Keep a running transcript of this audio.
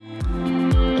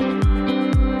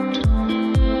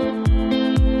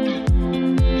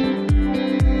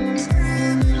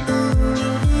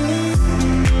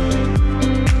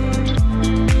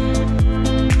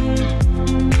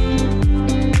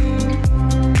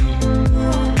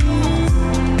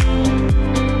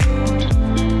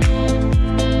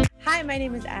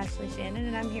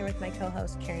my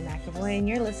co-host Karen McAvoy, and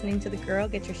you're listening to the Girl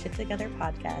Get Your Shit Together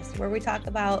podcast, where we talk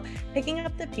about picking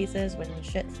up the pieces when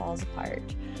shit falls apart.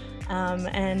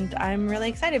 And I'm really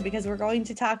excited because we're going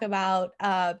to talk about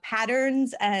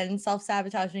patterns and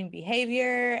self-sabotaging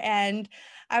behavior. And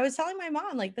I was telling my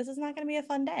mom, like, this is not going to be a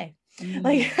fun day.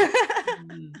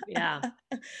 Yeah.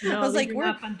 No, I was these like, are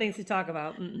not fun things to talk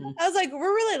about. I was like, we're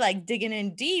really like digging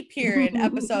in deep here in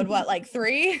episode, what, like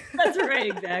 3? That's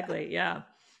right. Exactly. Yeah.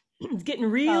 It's getting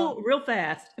real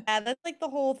fast. Yeah, that's like the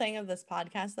whole thing of this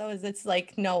podcast, though, is it's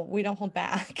like, no, we don't hold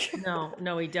back.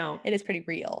 No, we don't. It is pretty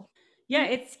real. Yeah,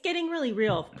 it's getting really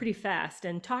real pretty fast.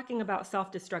 And talking about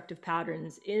self-destructive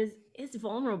patterns is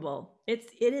vulnerable. It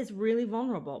is really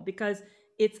vulnerable because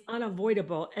it's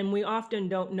unavoidable. And we often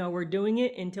don't know we're doing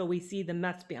it until we see the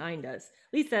mess behind us.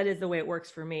 At least that is the way it works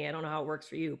for me. I don't know how it works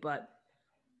for you, but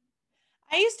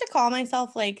I used to call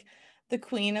myself like the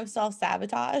queen of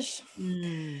self-sabotage.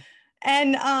 Mm.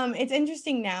 And it's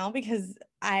interesting now because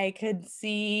I could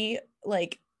see,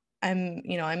 like, I'm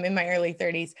in my early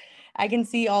 30s. I can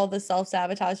see all the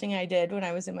self-sabotaging I did when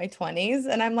I was in my 20s.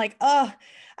 And I'm like, I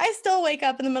still wake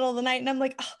up in the middle of the night and I'm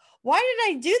like, why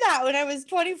did I do that when I was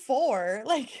 24?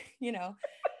 Like,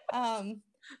 but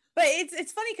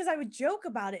it's funny because I would joke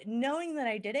about it, knowing that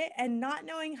I did it and not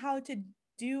knowing how to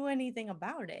do anything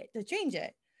about it to change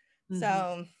it. Mm-hmm.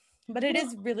 So, but it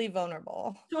is really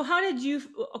vulnerable. So how did you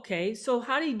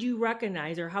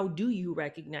recognize, or how do you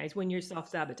recognize when you're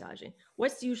self-sabotaging?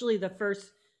 What's usually the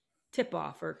first tip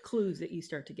off or clues that you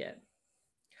start to get?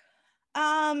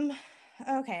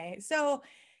 Okay. So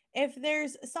if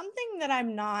there's something that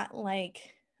I'm not like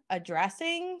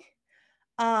addressing,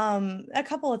 a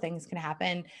couple of things can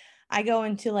happen. I go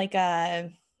into like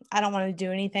I don't want to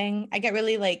do anything. I get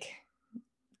really like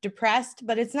depressed,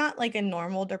 but it's not like a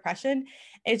normal depression.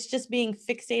 It's just being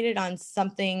fixated on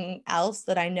something else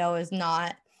that I know is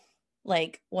not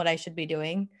like what I should be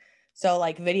doing. So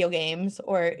like video games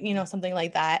or, something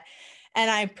like that.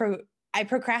 And I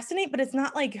procrastinate, but it's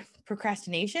not like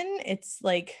procrastination. It's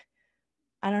like,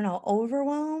 I don't know,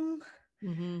 overwhelm.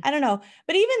 Mm-hmm. I don't know.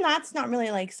 But even that's not really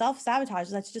like self-sabotage.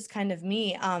 That's just kind of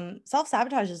me.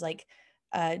 Self-sabotage is like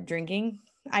drinking.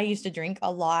 I used to drink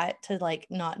a lot to like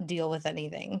not deal with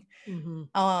anything.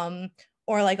 Mm-hmm.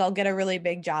 Or like I'll get a really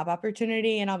big job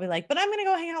opportunity and I'll be like, but I'm going to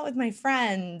go hang out with my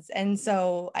friends. And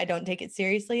so I don't take it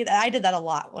seriously. I did that a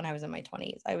lot when I was in my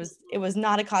 20s. It was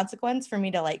not a consequence for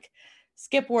me to like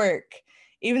skip work,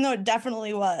 even though it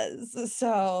definitely was.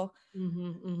 So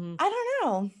Mm-hmm. I don't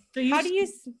know. So How do you?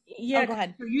 Yeah, go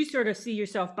ahead. So you sort of see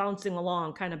yourself bouncing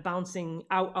along, kind of bouncing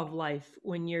out of life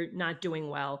when you're not doing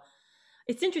well.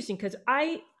 It's interesting because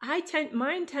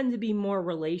mine tend to be more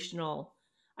relational.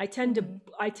 I tend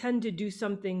to do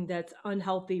something that's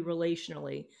unhealthy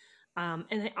relationally, and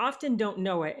I often don't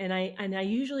know it. And I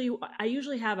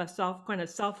usually have a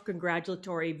self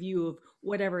congratulatory view of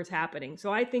whatever is happening.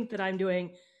 So I think that I'm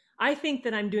doing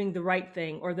the right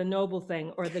thing or the noble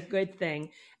thing or the good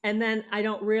thing, and then I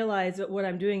don't realize that what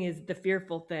I'm doing is the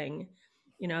fearful thing.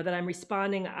 That I'm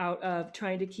responding out of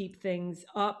trying to keep things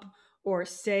up or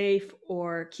safe,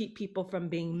 or keep people from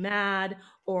being mad,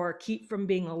 or keep from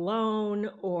being alone,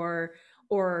 or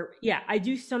yeah, I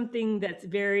do something that's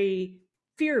very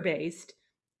fear-based,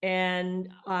 and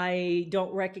I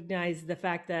don't recognize the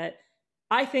fact that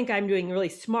I think I'm doing really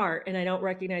smart, and I don't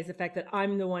recognize the fact that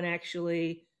I'm the one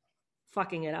actually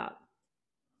fucking it up.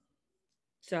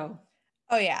 So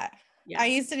Oh yeah. I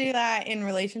used to do that in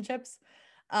relationships.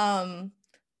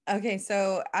 Okay,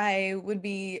 so I would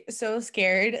be so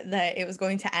scared that it was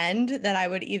going to end that I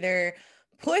would either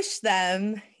push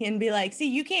them and be like, see,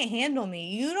 you can't handle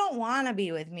me. You don't want to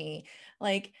be with me.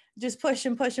 Like, just push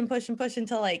and push and push and push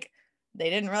until like they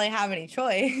didn't really have any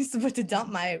choice but to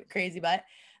dump my crazy butt.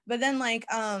 But then like,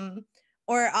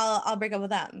 or I'll break up with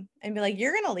them and be like,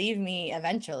 you're gonna leave me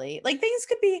eventually. Like, things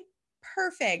could be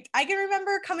perfect. I can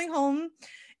remember coming home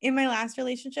in my last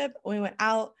relationship. We went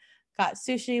out, got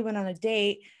sushi, went on a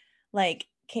date, like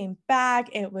came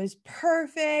back. It was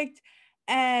perfect.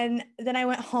 And then I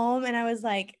went home and I was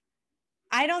like,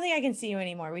 I don't think I can see you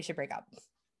anymore. We should break up.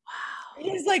 Wow.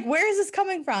 He's like, where is this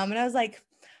coming from? And I was like,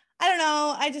 I don't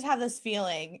know. I just have this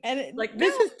feeling. And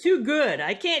this is too good.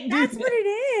 I can't do that's this. what it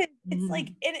is. It's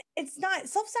like, it's not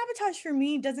self-sabotage for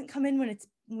me doesn't come in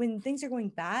when things are going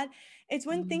bad. It's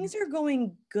when things are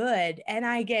going good and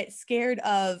I get scared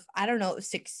of, I don't know,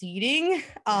 succeeding.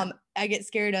 I get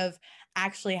scared of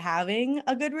actually having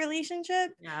a good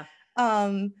relationship. Yeah.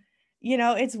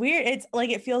 It's weird. It's like,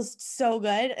 it feels so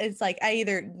good. It's like, I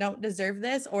either don't deserve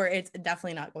this or it's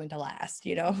definitely not going to last,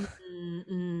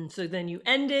 So then you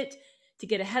end it to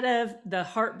get ahead of the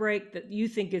heartbreak that you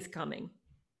think is coming.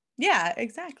 Yeah,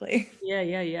 exactly.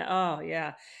 Yeah. Oh,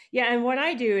 yeah. Yeah, and what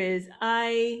I do is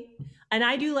I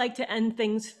do like to end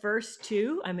things first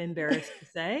too. I'm embarrassed to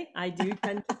say. I do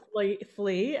tend to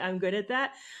flee. I'm good at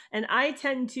that. And I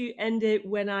tend to end it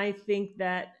when I think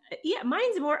that yeah,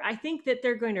 mine's more I think that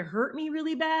they're going to hurt me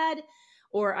really bad,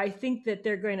 or I think that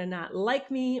they're going to not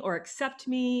like me or accept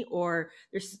me, or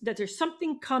there's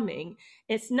something coming.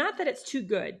 It's not that it's too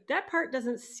good. That part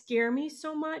doesn't scare me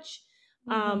so much.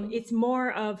 Hmm. It's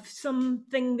more of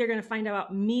something they're going to find out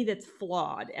about me that's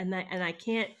flawed, and I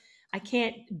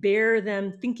can't bear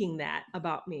them thinking that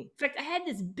about me. In fact, I had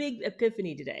this big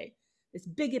epiphany today. This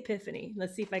big epiphany.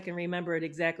 Let's see if I can remember it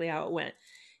exactly how it went.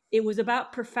 It was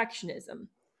about perfectionism.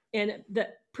 And the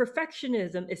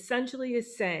perfectionism essentially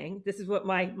is saying, this is what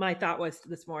my thought was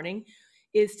this morning,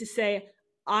 is to say,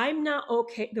 I'm not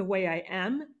okay the way I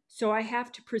am, so I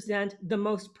have to present the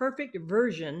most perfect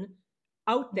version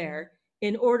out there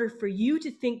in order for you to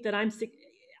think that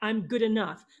I'm good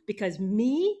enough, because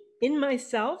me in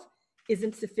myself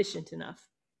isn't sufficient enough.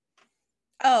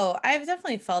 Oh, I've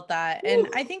definitely felt that. And Woo.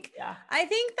 Yeah. I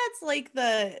think that's like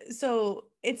so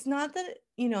it's not that,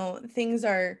 things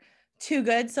are too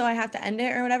good, so I have to end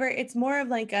it or whatever. It's more of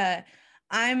like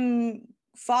I'm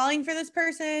falling for this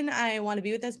person. I want to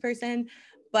be with this person,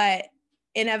 but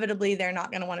inevitably they're not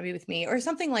going to want to be with me or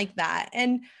something like that.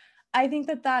 And I think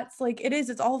that that's like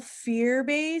it's all fear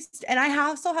based. And I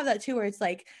also have that too, where it's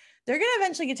like they're going to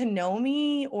eventually get to know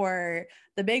me. Or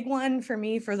the big one for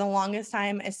me for the longest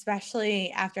time,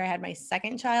 especially after I had my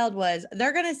second child, was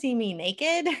they're going to see me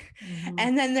naked. Mm-hmm.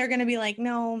 And then they're going to be like,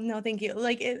 no, no, thank you.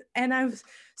 Like it. And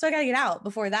so I got to get out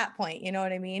before that point. You know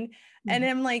what I mean? And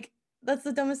Mm-hmm. I'm like, that's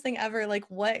the dumbest thing ever. Like,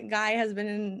 what guy has been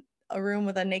in a room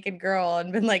with a naked girl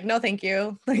and been like, no, thank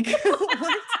you? Like,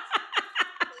 what?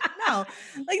 No,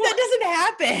 like Well, that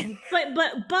doesn't happen.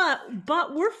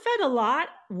 but we're fed a lot.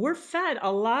 We're fed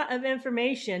a lot of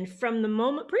information from the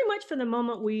moment, pretty much from the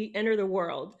moment we enter the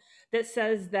world, that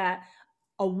says that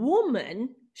a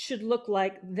woman should look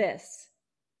like this.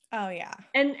 Oh, yeah.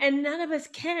 And none of us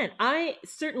can. I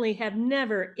certainly have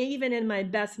never, even in my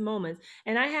best moments,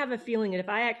 and I have a feeling that if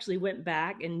I actually went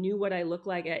back and knew what I looked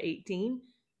like at 18,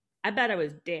 I bet I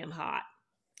was damn hot.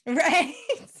 Right.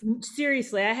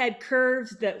 Seriously, I had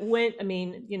curves that went, I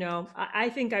mean, I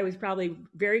think I was probably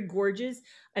very gorgeous,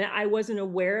 and I wasn't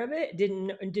aware of it.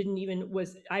 Didn't even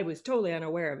was I was totally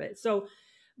unaware of it. So,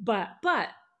 but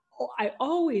I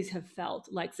always have felt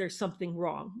like there's something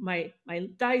wrong. My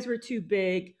thighs were too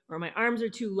big, or my arms are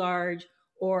too large,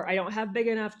 or I don't have big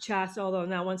enough chest. Although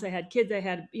now once I had kids, I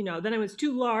had, then I was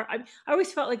too large. I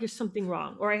always felt like there's something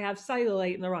wrong, or I have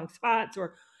cellulite in the wrong spots,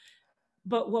 or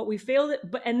but what we failed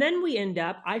at, but and then we end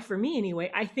up, for me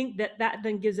anyway, I think that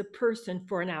then gives a person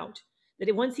for an out,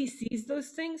 that once he sees those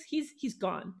things, he's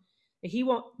gone. He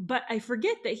won't, but I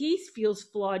forget that he feels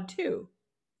flawed too.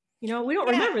 We don't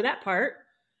Yeah. remember that part.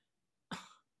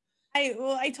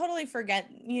 I totally forget,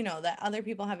 that other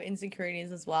people have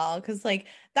insecurities as well. Cause like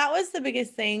that was the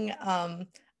biggest thing.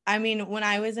 I mean, when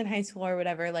I was in high school or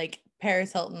whatever, like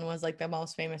Paris Hilton was like the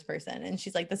most famous person and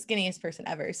she's like the skinniest person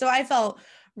ever. So I felt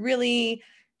really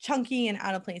chunky and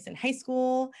out of place in high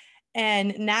school.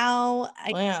 And now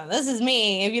this is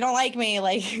me. If you don't like me,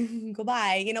 like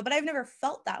goodbye, but I've never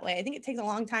felt that way. I think it takes a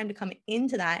long time to come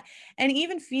into that. And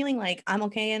even feeling like I'm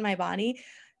okay in my body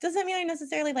doesn't mean I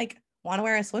necessarily like want to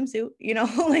wear a swimsuit,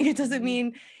 like it doesn't Mm-hmm.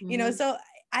 mean, Mm-hmm. so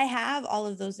I have all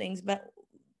of those things. But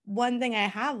one thing I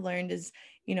have learned is,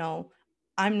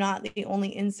 I'm not the only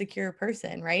insecure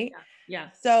person, right? Yeah. Yeah.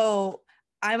 So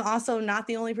I'm also not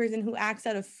the only person who acts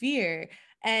out of fear.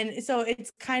 And so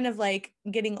it's kind of like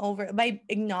getting over by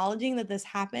acknowledging that this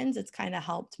happens, it's kind of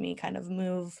helped me kind of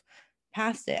move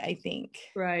past it, I think,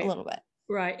 a Right. little bit.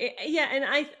 Right. Yeah, and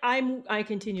I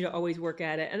continue to always work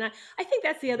at it. And I think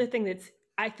that's the other thing that's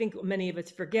I think many of us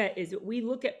forget, is that we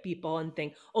look at people and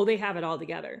think, "Oh, they have it all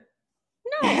together."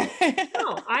 No,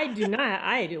 no, I do not.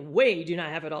 Do not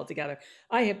have it all together.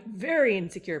 I am very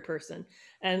insecure person,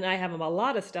 and I have a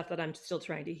lot of stuff that I'm still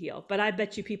trying to heal. But I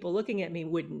bet you people looking at me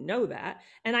wouldn't know that.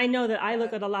 And I know that I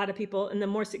look at a lot of people, and the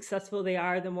more successful they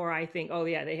are, the more I think, oh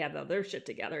yeah, they have all their shit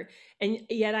together. And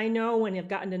yet I know, when I've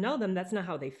gotten to know them, that's not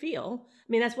how they feel. I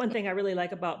mean, that's one thing I really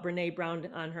like about Brene Brown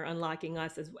on her Unlocking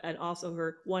Us, and also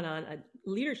her one on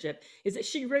leadership, is that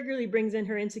she regularly brings in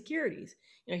her insecurities.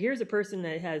 Here's a person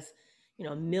that has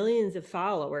millions of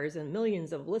followers and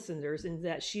millions of listeners, and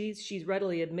that she's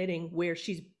readily admitting where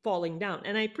she's falling down,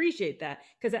 and I appreciate that,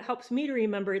 because it helps me to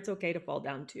remember it's okay to fall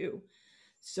down too.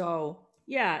 So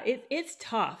yeah, it's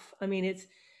tough. I mean,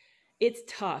 it's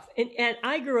tough, and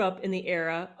I grew up in the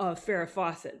era of Farrah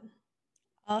Fawcett.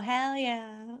 Oh, hell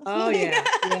yeah. Oh yeah,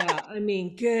 yeah. I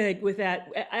mean, good with that.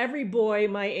 Every boy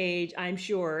my age, I'm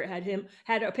sure,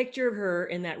 had a picture of her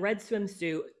in that red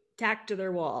swimsuit tacked to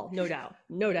their wall. No doubt,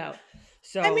 no doubt. I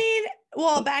So, mean,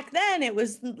 well, back then it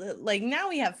was like now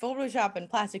we have Photoshop and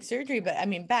plastic surgery, but I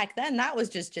mean, back then that was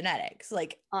just genetics.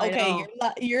 Like, I okay,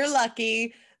 know. you're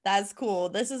lucky. That's cool.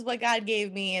 This is what God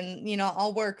gave me, and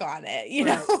I'll work on it.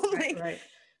 Right, right, Like, right,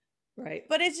 right.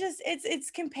 but it's just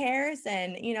it's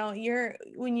comparison. You're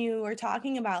when you were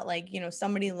talking about like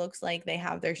somebody looks like they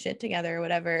have their shit together or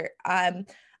whatever.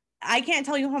 I can't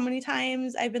tell you how many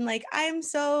times I've been like, I'm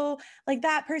so like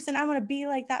that person. I want to be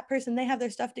like that person. They have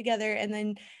their stuff together. And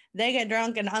then they get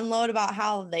drunk and unload about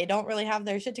how they don't really have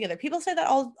their shit together. People say that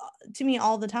all to me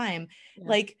all the time. Yeah.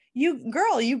 Like,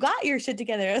 you got your shit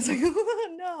together. It's like,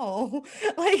 no,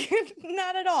 like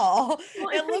not at all. Well,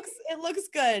 It looks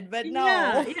good, but yeah,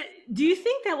 no. yeah. Do you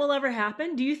think that will ever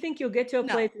happen? Do you think you'll get to a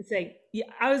No. place and say, yeah,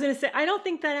 I was going to say, I don't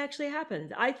think that actually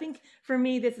happens. I think for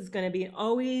me, this is going to be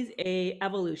always a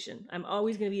evolution. I'm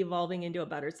always going to be evolving into a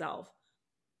better self.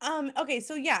 Okay,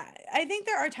 so yeah, I think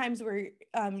there are times where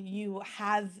you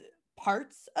have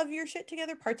parts of your shit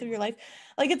together, parts of your life.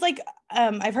 Like it's like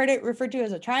I've heard it referred to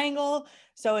as a triangle.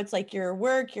 So it's like your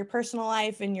work, your personal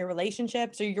life, and your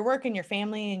relationships, or your work and your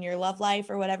family and your love life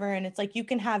or whatever. And it's like you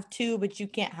can have two, but you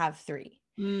can't have three.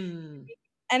 Mm,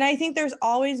 And I think there's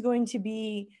always going to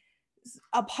be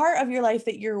a part of your life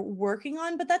that you're working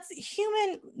on, but that's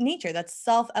human nature. That's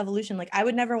self evolution. Like I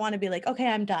would never want to be like, okay,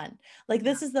 I'm done. Like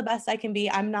yeah, this is the best I can be.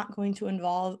 I'm not going to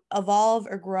evolve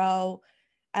or grow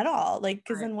at all. Like,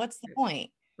 because right. then what's the point?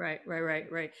 Right, right,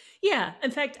 right, right. Yeah. In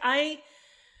fact, I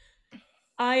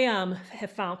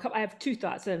have found I have two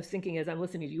thoughts that I was thinking as I'm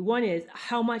listening to you. One is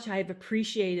how much I've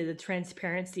appreciated the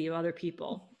transparency of other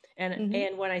people. Mm-hmm.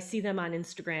 And when I see them on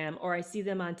Instagram or I see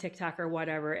them on TikTok or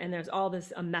whatever, and there's all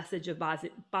this a message of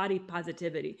body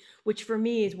positivity, which for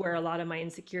me is where a lot of my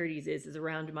insecurities is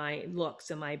around my looks.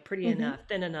 Am I pretty Mm-hmm. enough,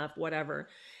 thin enough, whatever.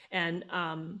 And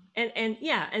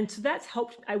yeah, and so that's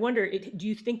helped. I wonder, do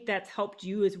you think that's helped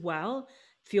you as well?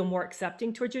 Feel more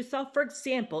accepting towards yourself. For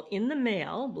example, in the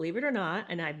mail, believe it or not,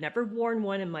 and I've never worn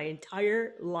one in my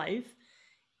entire life,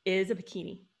 is a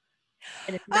bikini.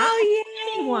 And it's not a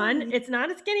skinny Oh one. yay! It's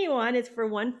not a skinny one. It's for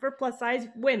one for plus size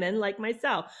women like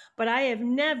myself. But I have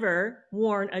never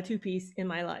worn a two piece in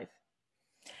my life.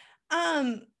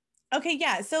 um okay,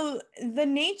 yeah, so the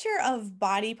nature of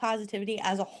body positivity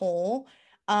as a whole,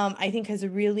 I think has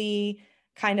really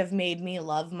kind of made me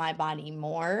love my body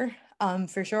more,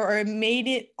 for sure, or it made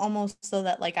it almost so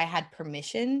that like I had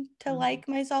permission to Mhm. like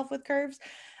myself with curves,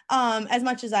 as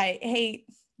much as I hate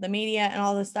the media and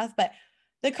all this stuff. But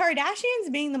the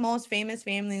Kardashians being the most famous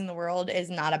family in the world is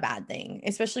not a bad thing,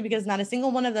 especially because not a single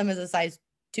one of them is a size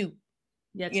 2.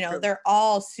 That's true. They're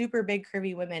all super big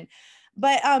curvy women.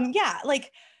 But yeah,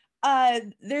 like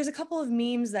there's a couple of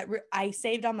memes that I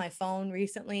saved on my phone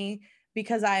recently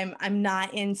because I'm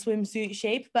not in swimsuit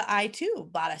shape, but I too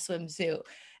bought a swimsuit.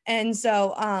 And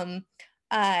so and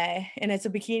it's a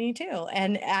bikini too.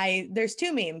 And I there's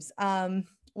two memes.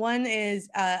 One is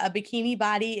a bikini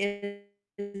body is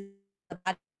a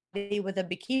body with a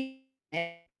bikini,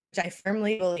 which I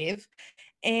firmly believe.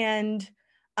 And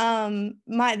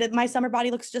my summer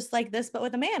body looks just like this but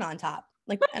with a man on top.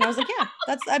 Like, and I was like, yeah,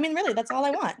 that's, I mean, really, that's all I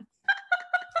want.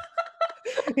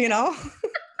 you know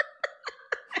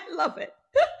I love it.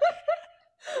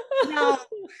 now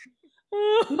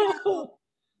now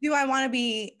do I want to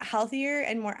be healthier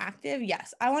and more active?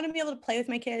 Yes. I want to be able to play with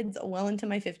my kids well into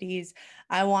my 50s.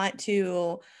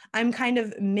 I'm kind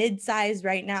of mid-sized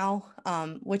right now,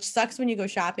 which sucks when you go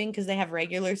shopping because they have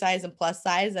regular size and plus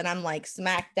size, and I'm like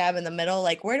smack dab in the middle.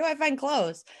 Like, where do I find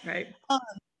clothes? Right. Um,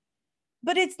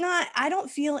 but it's not, I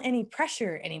don't feel any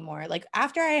pressure anymore. Like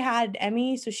after I had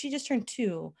Emmy, so she just turned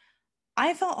 2,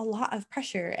 I felt a lot of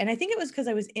pressure. And I think it was because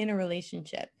I was in a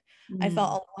relationship. I Mm.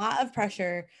 felt a lot of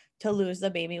pressure to lose the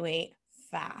baby weight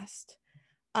fast.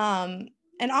 Um,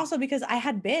 and also because I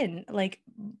had been like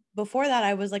before that,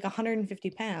 I was like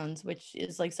 150 pounds, which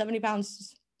is like 70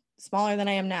 pounds smaller than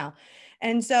I am now.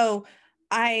 And so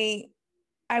I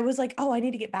I was like, oh, I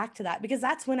need to get back to that because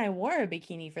that's when I wore a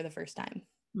bikini for the first time.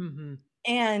 Hmm.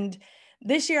 And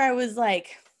this year I was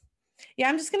like, yeah,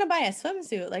 I'm just going to buy a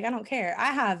swimsuit. Like, I don't care.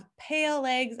 I have pale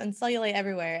legs and cellulite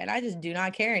everywhere, and I just do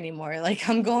not care anymore. Like,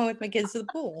 I'm going with my kids to the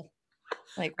pool.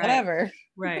 Like, Right. whatever.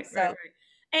 Right. Right. So,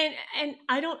 Right. And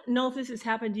I don't know if this has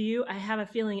happened to you. I have a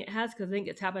feeling it has because I think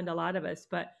it's happened to a lot of us.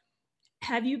 But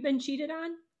have you been cheated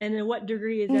on? And in what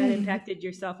degree has that impacted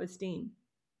your self esteem?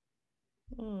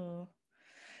 ooh.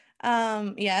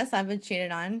 Yes, I've been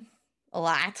cheated on a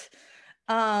lot.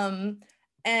 Um,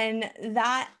 And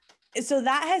so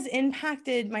that has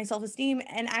impacted my self-esteem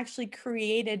and actually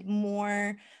created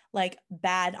more like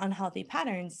bad, unhealthy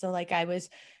patterns. So like I was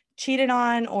cheated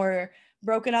on or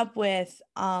broken up with,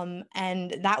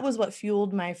 and that was what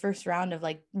fueled my first round of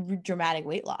like dramatic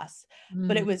weight loss.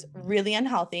 But it was really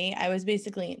unhealthy. I was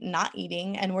basically not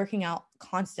eating and working out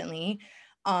constantly.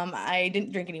 I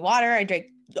didn't drink any water. I drank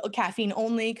caffeine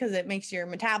only because it makes your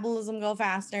metabolism go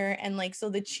faster. And like, so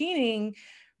the cheating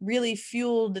really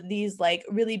fueled these like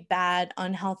really bad,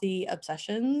 unhealthy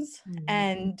obsessions.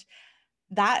 And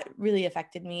that really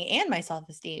affected me and my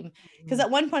self-esteem. Because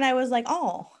at one point I was like,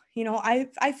 oh,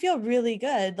 I feel really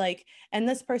good. Like, and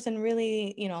this person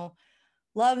really,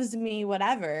 loves me,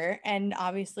 whatever. And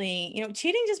obviously,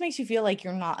 cheating just makes you feel like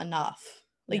you're not enough.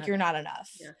 Like you're not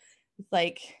enough. Yes. It's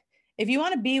like, if you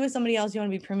want to be with somebody else, you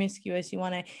want to be promiscuous, you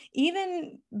want to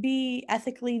even be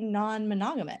ethically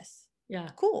non-monogamous. Yeah.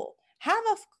 Cool.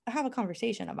 Have a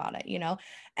conversation about it,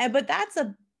 but that's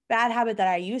a bad habit that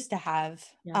I used to have.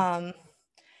 Yeah.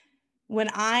 When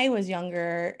I was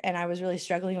younger and I was really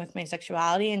struggling with my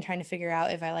sexuality and trying to figure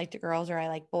out if I liked girls or I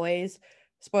like boys.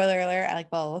 Spoiler alert, I like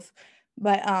both.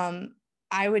 But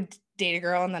I would date a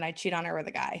girl and then I'd cheat on her with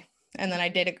a guy. And then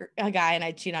I'd date a guy and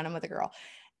I'd cheat on him with a girl.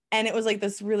 And it was like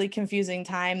this really confusing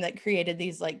time that created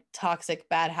these like toxic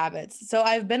bad habits. So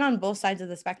I've been on both sides of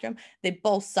the spectrum. They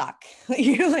both suck.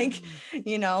 You're like,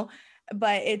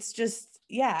 but it's just,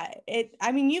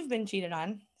 you've been cheated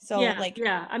on. So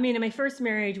yeah. I mean, in my first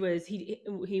marriage was he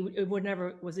would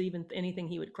never was even anything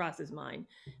he would cross his mind.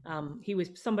 He was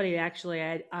somebody actually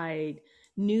I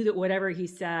knew that whatever he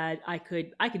said, I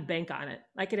could bank on it.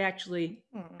 I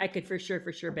could for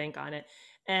sure bank on it.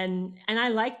 And I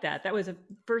liked that. That was the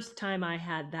first time I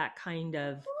had that kind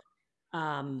of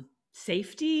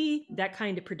safety, that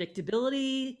kind of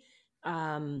predictability.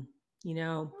 You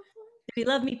know, did he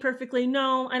love me perfectly?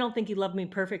 No, I don't think he loved me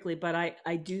perfectly, but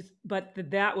I do. But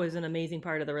that was an amazing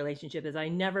part of the relationship is I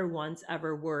never once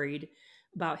ever worried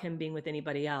about him being with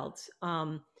anybody else.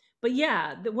 But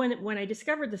yeah, when I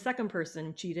discovered the second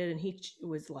person cheated and he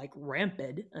was like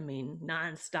rampant, I mean,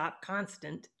 nonstop,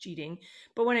 constant cheating.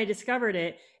 But when I discovered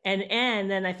it and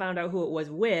then I found out who it was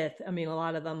with, I mean,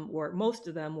 most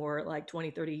of them were like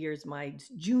 20, 30 years my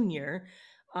junior.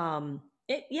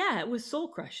 It was soul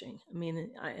crushing. I mean,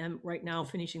 I am right now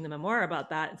finishing the memoir about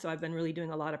that. And so I've been really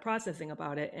doing a lot of processing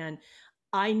about it. And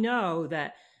I know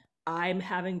that I'm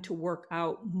having to work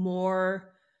out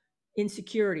more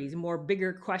insecurities, more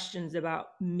bigger questions about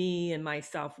me and my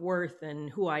self-worth and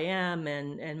who I am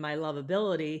and my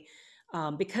lovability.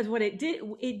 Because what it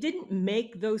didn't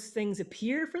make those things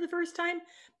appear for the first time,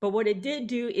 but what it did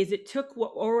do is it took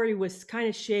what already was kind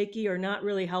of shaky or not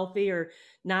really healthy or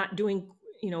not doing,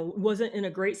 wasn't in a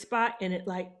great spot, and it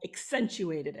like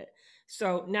accentuated it.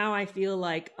 So now I feel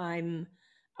like I'm,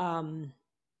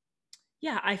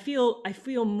 I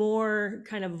feel more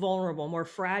kind of vulnerable, more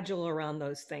fragile around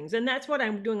those things. And that's what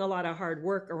I'm doing a lot of hard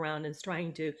work around, is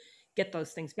trying to get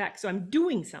those things back. So I'm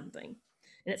doing something,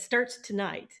 and it starts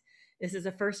tonight. This is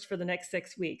a first for the next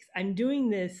 6 weeks. I'm doing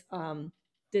this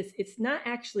it's not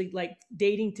actually like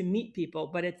dating to meet people,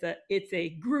 but it's a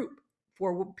group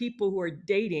for people who are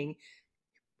dating,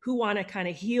 who want to kind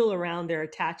of heal around their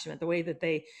attachment, the way that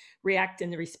they react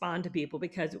and respond to people,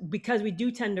 because we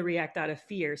do tend to react out of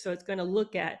fear. So it's going to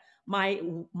look at my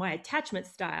attachment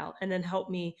style and then help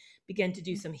me begin to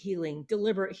do some healing,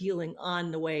 deliberate healing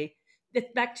on the way.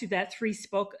 Back to that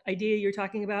 3-spoke idea you're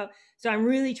talking about. So I'm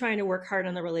really trying to work hard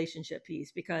on the relationship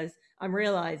piece, because I'm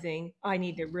realizing I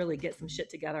need to really get some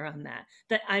shit together on that.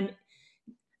 That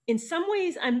in some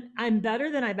ways I'm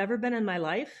better than I've ever been in my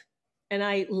life, and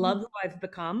I love who I've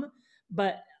become.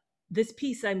 But this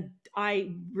piece,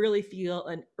 I really feel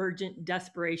an urgent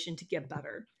desperation to get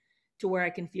better, to where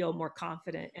I can feel more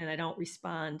confident and I don't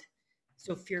respond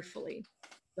so fearfully.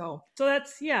 So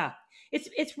that's,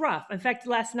 it's rough. In fact,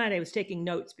 last night I was taking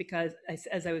notes because,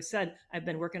 as I was said, I've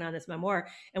been working on this memoir.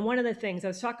 And one of the things, I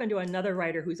was talking to another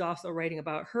writer who's also writing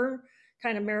about her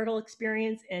kind of marital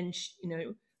experience, and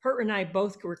her and I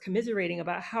both were commiserating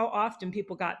about how often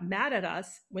people got mad at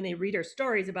us when they read our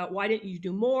stories about, why didn't you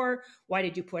do more? Why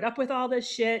did you put up with all this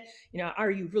shit?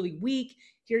 Are you really weak?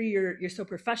 Here you're so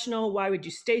professional. Why would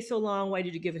you stay so long? Why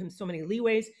did you give him so many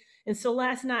leeways? And so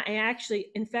last night,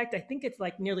 in fact, I think it's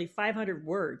like nearly 500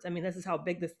 words. I mean, this is how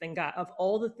big this thing got, of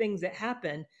all the things that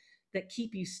happen that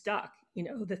keep you stuck,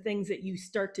 the things that you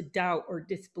start to doubt or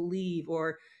disbelieve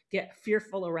or get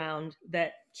fearful around,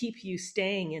 that keep you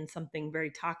staying in something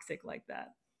very toxic like that.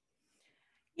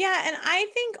 Yeah. And I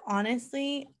think,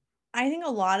 honestly, a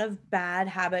lot of bad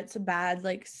habits, bad,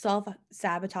 like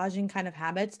self-sabotaging kind of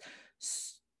habits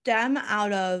stem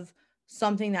out of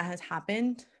something that has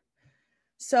happened.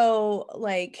 So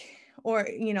like, or,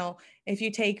 if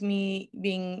you take me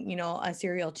being, a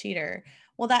serial cheater,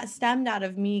 well, that stemmed out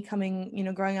of me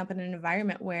coming, growing up in an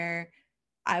environment where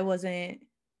I wasn't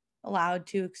allowed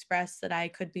to express that I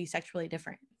could be sexually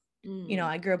different.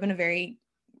 I grew up in a very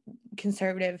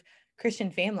conservative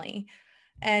Christian family.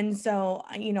 And so,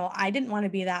 I didn't want to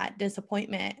be that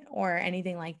disappointment or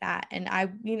anything like that. And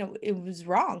it was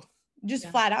wrong. Just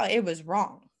flat out, it was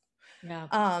wrong. Yeah.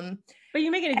 But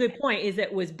you're making a good point, is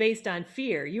it was based on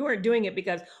fear. You weren't doing it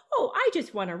because, oh, I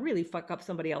just want to really fuck up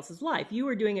somebody else's life. You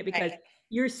were doing it because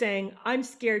you're saying, I'm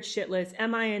scared shitless.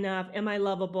 Am I enough? Am I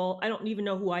lovable? I don't even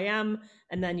know who I am.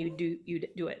 And then you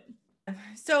do it.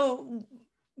 So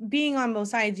being on both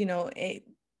sides,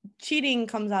 cheating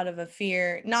comes out of a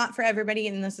fear, not for everybody.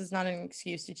 And this is not an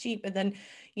excuse to cheat, but then,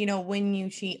 when you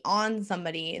cheat on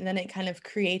somebody, and then it kind of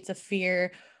creates a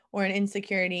fear or an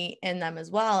insecurity in them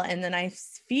as well. And then I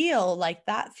feel like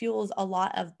that fuels a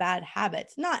lot of bad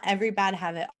habits. Not every bad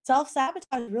habit.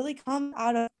 Self-sabotage really comes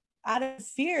out of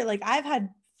fear. Like I've had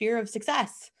fear of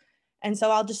success. And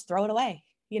so I'll just throw it away.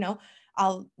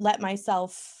 I'll let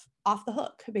myself off the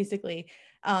hook, basically.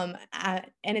 And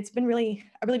it's been a really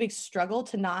big struggle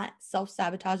to not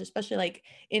self-sabotage, especially like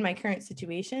in my current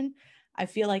situation. I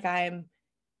feel like I'm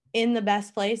in the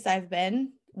best place I've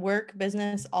been, work,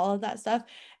 business, all of that stuff.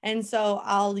 And so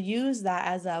I'll use that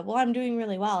as I'm doing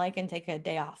really well, I can take a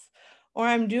day off. Or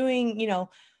I'm doing,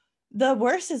 the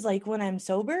worst is like when I'm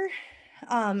sober.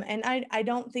 And I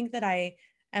don't think that I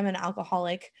am an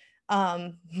alcoholic.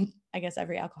 I guess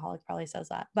every alcoholic probably says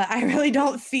that, but I really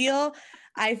don't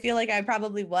I feel like I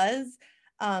probably was.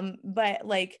 But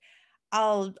like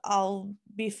I'll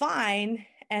be fine.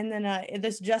 And then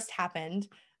this just happened.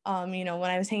 When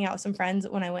I was hanging out with some friends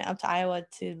when I went up to Iowa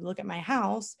to look at my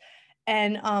house.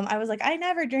 And I was like, I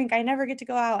never drink. I never get to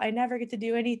go out. I never get to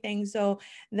do anything. So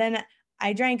then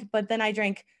I drank, but then I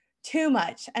drank too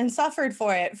much and suffered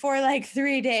for it for like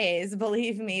 3 days,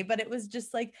 believe me. But it was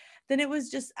just like, then it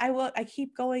was just, I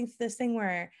keep going through this thing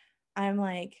where I'm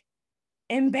like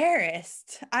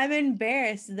embarrassed. I'm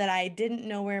embarrassed that I didn't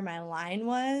know where my line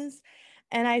was.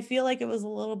 And I feel like it was a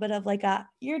little bit of like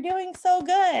you're doing so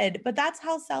good, but that's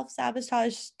how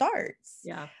self-sabotage starts.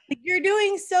 Yeah. Like you're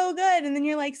doing so good. And then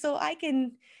you're like, so I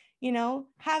can,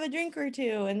 have a drink or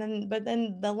two. But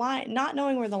then the line, not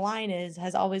knowing where the line is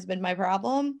has always been my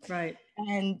problem. Right.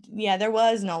 And yeah, there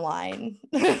was no line.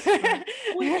 Right.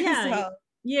 Well, yeah. So.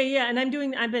 Yeah. And I've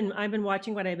been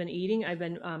watching what I've been eating. I've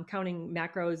been counting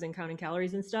macros and counting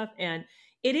calories and stuff. And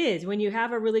it is, when you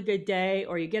have a really good day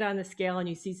or you get on the scale and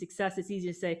you see success, it's easy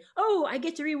to say, oh, I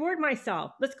get to reward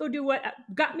myself. Let's go do what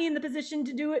got me in the position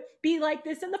to do it, be like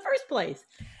this in the first place.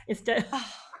 Instead,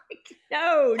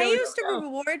 no. I used to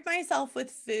reward myself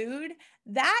with food.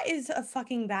 That is a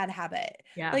fucking bad habit.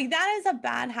 Yeah. Like that is a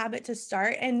bad habit to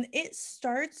start. And it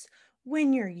starts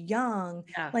when you're young.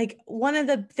 Yeah. Like one of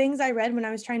the things I read when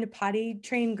I was trying to potty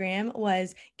train Graham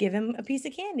was give him a piece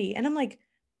of candy. And I'm like,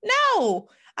 no,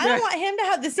 I don't want him to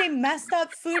have the same messed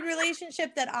up food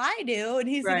relationship that I do. And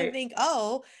he's going to think,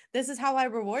 oh, this is how I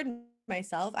reward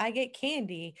myself. I get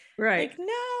candy. Right. Like,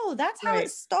 no, that's how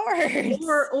it starts.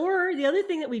 Or the other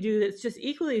thing that we do that's just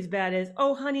equally as bad is,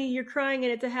 oh, honey, you're crying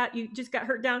and it's a hat. You just got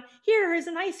hurt down. Here is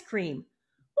an ice cream.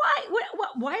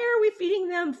 Why are we feeding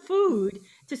them food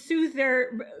to soothe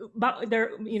their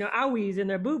owies and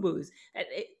their boo-boos?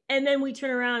 And then we turn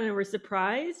around and we're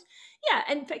surprised. Yeah.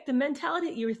 In fact, the mentality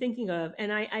that you were thinking of,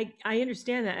 and I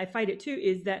understand that, I fight it too,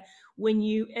 is that when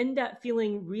you end up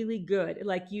feeling really good,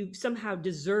 like you somehow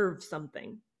deserve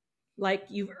something, like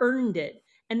you've earned it,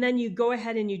 and then you go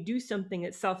ahead and you do something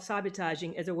that's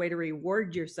self-sabotaging as a way to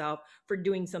reward yourself for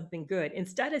doing something good,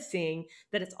 instead of seeing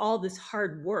that it's all this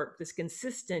hard work, this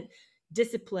consistent,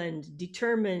 disciplined,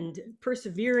 determined,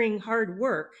 persevering hard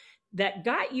work that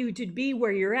got you to be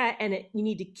where you're at, and you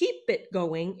need to keep it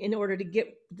going in order to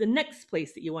get the next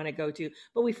place that you want to go to.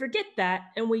 But we forget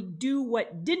that, and we do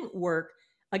what didn't work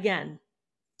again.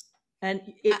 And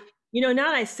now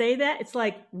that I say that, it's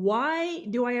like, why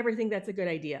do I ever think that's a good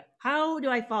idea? How do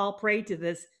I fall prey to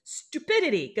this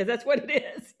stupidity? Because that's what it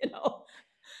is,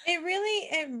 It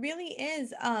really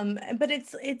is. But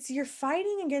it's you're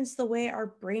fighting against the way our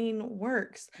brain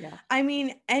works. Yeah. I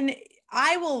mean, and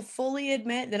I will fully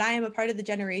admit that I am a part of the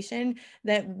generation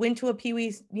that went to a Pee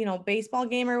Wee, baseball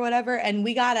game or whatever, and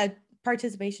we got a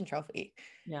participation trophy.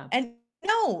 Yeah. And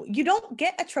no, you don't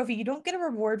get a trophy. You don't get a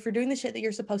reward for doing the shit that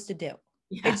you're supposed to do.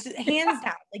 Yeah. It's hands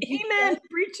down. Like, amen.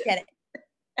 Preach get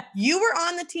it. You were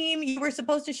on the team. You were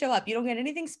supposed to show up. You don't get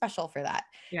anything special for that.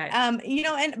 Yeah. You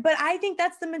know, but I think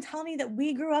that's the mentality that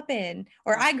we grew up in,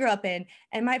 or I grew up in,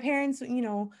 and my parents, you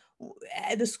know,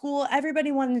 the school,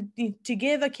 everybody wanted to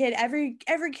give a kid, every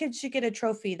kid should get a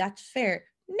trophy. That's fair.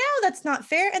 No, that's not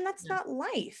fair. And that's not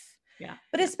life. Yeah.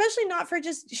 But especially not for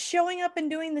just showing up and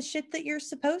doing the shit that you're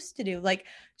supposed to do. Like,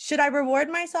 should I reward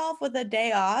myself with a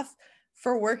day off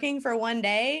for working for one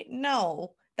day?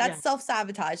 No, that's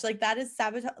self-sabotage. Like, that is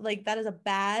sabotage. Like, that is a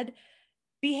bad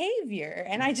behavior.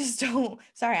 And I just don't,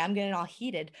 sorry, I'm getting all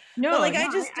heated. No, but like, no,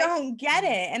 I just don't get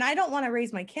it. And I don't want to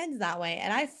raise my kids that way.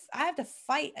 And I have to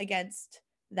fight against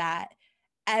that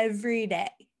every day.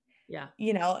 Yeah.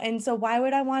 You know, and so why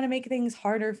would I want to make things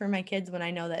harder for my kids when I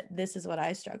know that this is what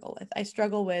I struggle with? I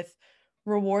struggle with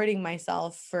rewarding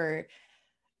myself for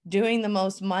doing the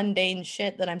most mundane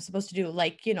shit that I'm supposed to do,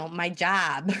 like, you know, my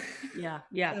job. Yeah.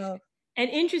 Yeah. So. And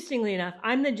interestingly enough,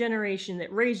 I'm the generation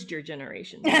that raised your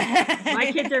generation. My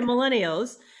kids are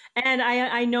millennials. And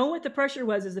I know what the pressure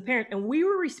was as a parent. And we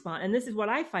were and this is what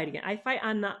I fight against. I fight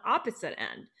on the opposite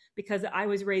end, because I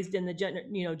was raised in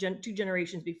the two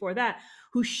generations before that,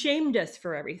 who shamed us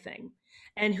for everything,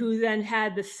 and who then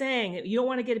had the saying that you don't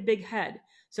want to get a big head.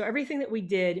 So everything that we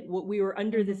did, we were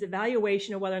under this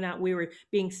evaluation of whether or not we were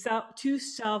being too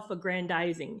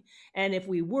self-aggrandizing. And if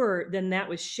we were, then that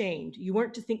was shamed. You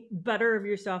weren't to think better of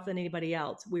yourself than anybody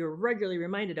else. We were regularly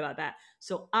reminded about that.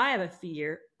 So I have a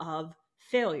fear of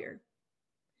failure.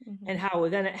 And how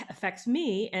then it affects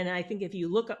me. And I think if you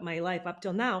look up my life up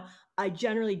till now, I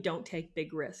generally don't take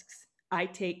big risks. I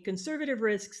take conservative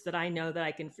risks that I know that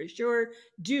I can for sure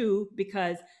do,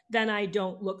 because then I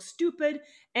don't look stupid.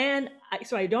 And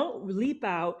so I don't leap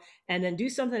out and then do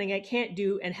something I can't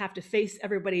do and have to face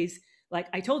everybody's, like,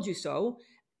 I told you so.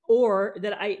 Or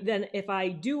that then if I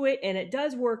do it and it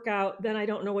does work out, then I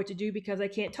don't know what to do because I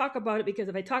can't talk about it, because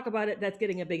if I talk about it, that's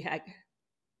getting a big head.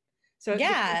 So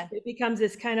it becomes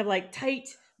this kind of like tight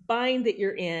bind that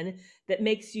you're in that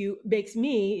makes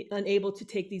me unable to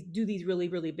do these really,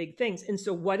 really big things. And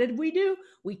so what did we do?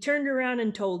 We turned around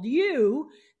and told you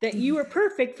that you were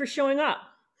perfect for showing up.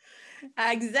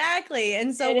 Exactly.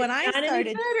 And so when I started,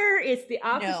 any better, it's the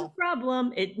opposite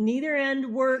problem. It neither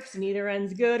end works, neither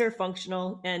end's good or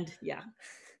functional. And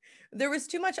there was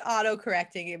too much auto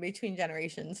correcting in between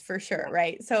generations, for sure.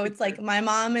 Right. So it's like, my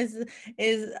mom is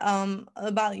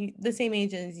about the same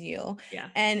age as you. Yeah.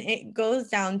 And it goes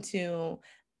down to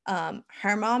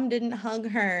her mom didn't hug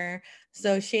her,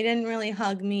 so she didn't really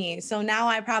hug me. So now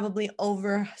I probably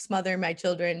over smother my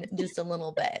children just a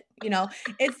little bit. You know,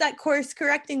 it's that course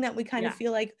correcting that we kind of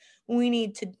feel like we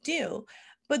need to do.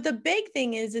 But the big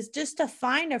thing is just to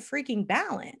find a freaking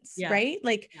balance, right?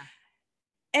 Like,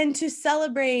 and to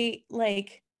celebrate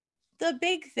like the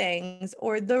big things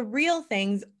or the real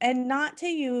things, and not to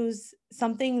use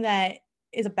something that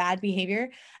is a bad behavior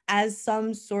as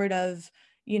some sort of,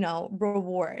 you know,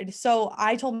 reward. So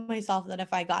I told myself that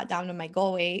if I got down to my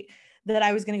goal weight, that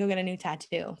I was going to go get a new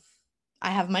tattoo. I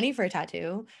have money for a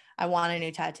tattoo. I want a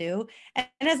new tattoo, and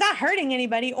it's not hurting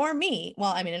anybody or me.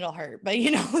 Well, I mean, it'll hurt, but you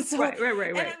know, so right.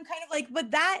 And I'm kind of like, but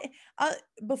that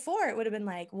before it would have been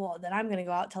like, well, then I'm going to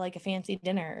go out to like a fancy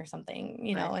dinner or something,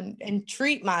 you know, and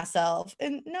treat myself.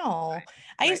 And no,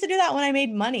 I used to do that when I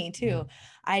made money too.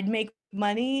 I'd make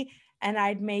money and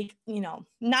I'd make, you know,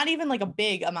 not even like a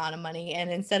big amount of money.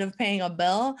 And instead of paying a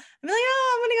bill, I'd be like,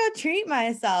 oh, I'm going to go treat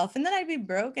myself. And then I'd be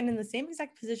broke and in the same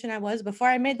exact position I was before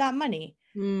I made that money.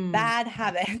 Bad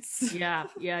habits. Yeah.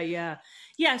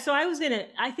 So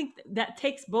I think that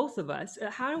takes both of us.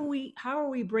 How are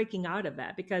we breaking out of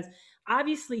that? Because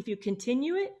obviously if you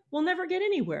continue it, we'll never get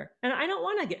anywhere. And I don't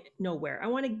want to get nowhere. I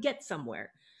want to get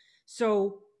somewhere.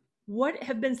 So what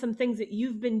have been some things that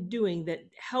you've been doing that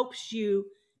helps you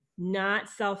not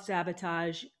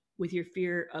self-sabotage with your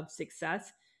fear of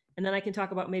success? And then I can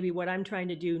talk about maybe what I'm trying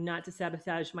to do not to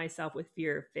sabotage myself with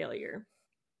fear of failure.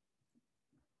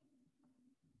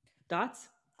 Thoughts?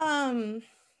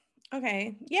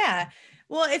 Okay. Yeah.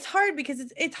 Well, it's hard because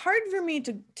it's hard for me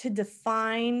to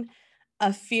define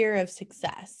a fear of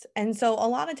success. And so a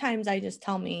lot of times I just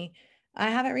tell me I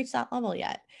haven't reached that level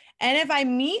yet. And if I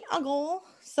meet a goal,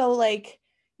 so like,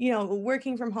 you know,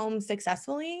 working from home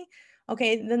successfully,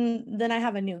 okay, then I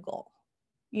have a new goal,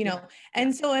 you know?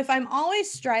 And so if I'm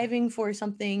always striving for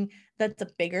something that's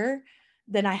bigger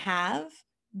than I have,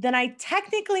 then I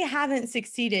technically haven't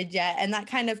succeeded yet. And that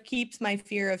kind of keeps my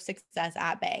fear of success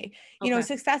at bay. You know,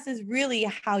 success is really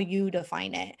how you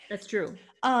define it. That's true.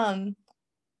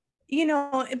 You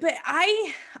know, but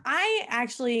I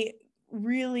actually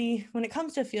really, when it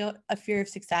comes to a fear of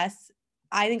success,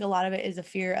 I think a lot of it is a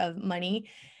fear of money.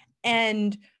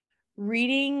 And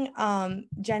reading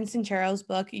Jen Sincero's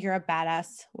book, You're a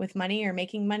Badass with Money or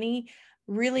Making Money,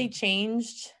 really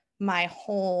changed my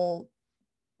whole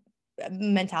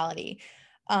mentality.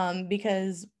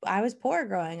 Because I was poor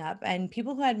growing up, and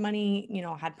people who had money,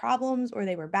 had problems, or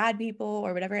they were bad people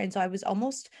or whatever. And so I was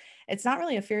almost, it's not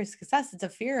really a fear of success, it's a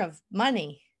fear of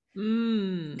money.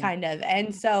 Kind of.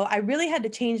 And so I really had to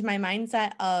change my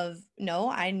mindset of, no,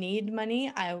 I need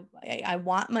money. I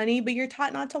want money, but you're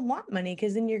taught not to want money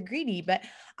because then you're greedy, but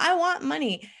I want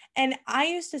money. And I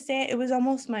used to say it was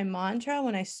almost my mantra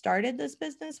when I started this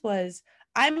business was,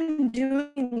 I'm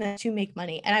doing this to make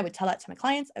money. And I would tell that to my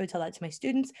clients. I would tell that to my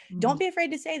students. Don't be afraid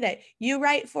to say that you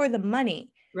write for the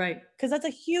money. Right. Because that's a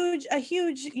huge,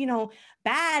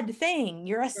 bad thing.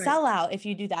 You're a sellout if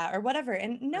you do that or whatever.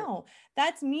 And no,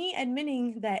 that's me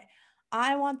admitting that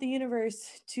I want the universe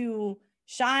to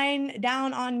shine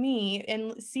down on me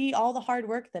and see all the hard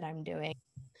work that I'm doing.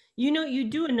 You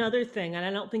do another thing, and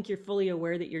I don't think you're fully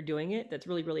aware that you're doing it. That's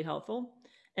really, really helpful.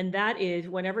 And that is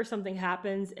whenever something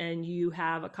happens and you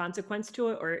have a consequence to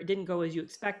it, or it didn't go as you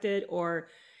expected, or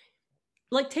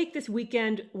like take this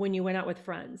weekend when you went out with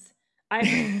friends.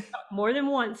 I've more than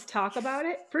once talk about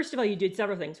it. First of all, you did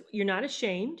several things. You're not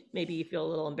ashamed. Maybe you feel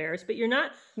a little embarrassed, but you're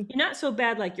not so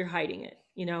bad like you're hiding it.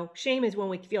 Shame is when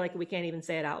we feel like we can't even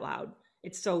say it out loud.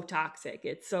 It's so toxic.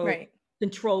 It's so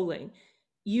controlling.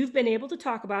 You've been able to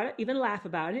talk about it, even laugh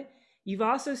about it. You've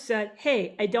also said,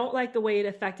 hey, I don't like the way it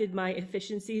affected my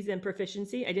efficiencies and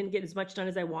proficiency. I didn't get as much done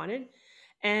as I wanted.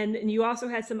 And you also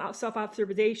had some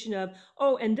self-observation of,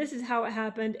 oh, and this is how it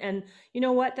happened. And you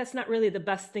know what? That's not really the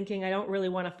best thinking. I don't really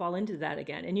want to fall into that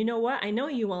again. And you know what? I know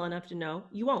you well enough to know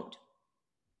you won't.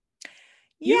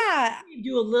 Yeah. You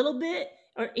do a little bit,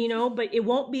 or but it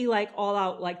won't be like all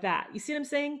out like that. You see what I'm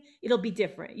saying? It'll be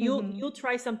different. You'll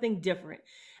try something different.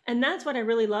 And that's what I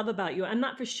really love about you. I'm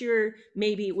not for sure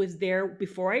maybe it was there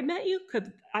before I met you, because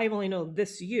I only know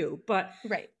this you, but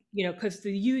because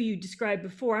the you described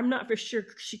before, I'm not for sure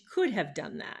she could have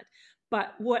done that.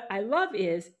 But what I love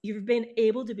is you've been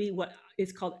able to be what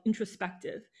is called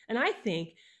introspective. And I think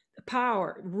the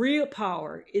power, real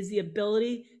power, is the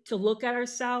ability to look at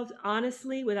ourselves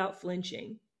honestly without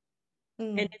flinching.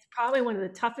 And it's probably one of the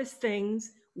toughest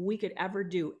things we could ever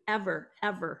do, ever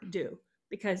do,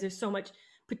 because there's so much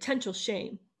potential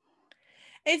shame.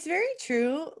 It's very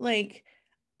true. Like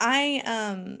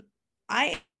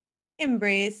I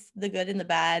embrace the good and the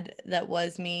bad that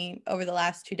was me over the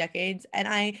last 2 decades, and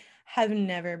I have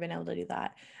never been able to do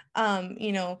that.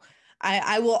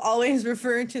 I will always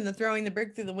refer to the throwing the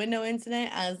brick through the window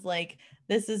incident as like,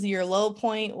 this is your low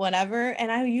point, whatever.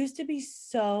 And I used to be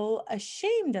so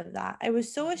ashamed of that. I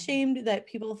was so ashamed that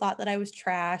people thought that I was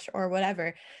trash or whatever.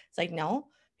 It's like, no,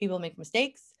 people make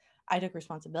mistakes. I took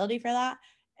responsibility for that.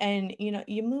 And,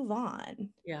 you move on.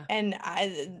 Yeah.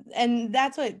 And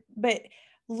that's what, but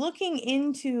looking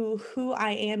into who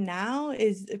I am now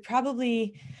is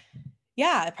probably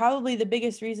the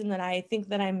biggest reason that I think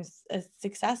that I'm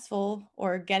successful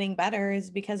or getting better is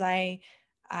because I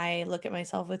look at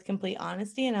myself with complete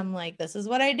honesty and I'm like, this is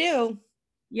what I do.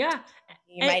 Yeah.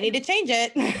 You might need to change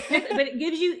it. But it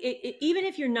gives you, even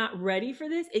if you're not ready for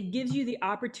this, it gives you the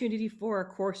opportunity for a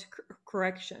course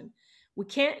correction. We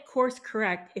can't course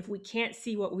correct if we can't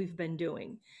see what we've been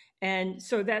doing. And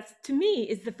so that's, to me,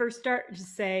 is the first start to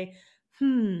say,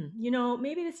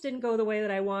 maybe this didn't go the way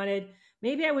that I wanted.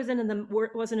 Maybe I wasn't in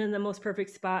the most perfect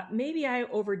spot. Maybe I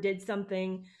overdid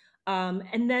something.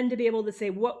 And then to be able to say,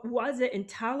 what was it? And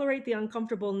tolerate the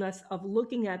uncomfortableness of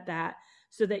looking at that,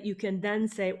 so that you can then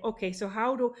say, okay, so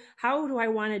how do I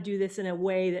want to do this in a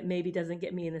way that maybe doesn't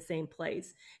get me in the same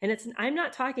place? And I'm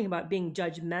not talking about being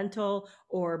judgmental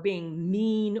or being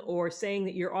mean or saying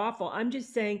that you're awful. I'm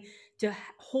just saying to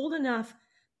hold enough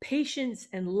patience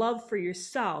and love for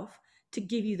yourself to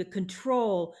give you the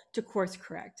control to course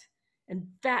correct. And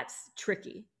that's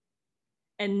tricky.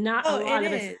 And not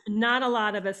a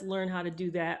lot of us learn how to do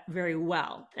that very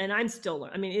well. And I'm still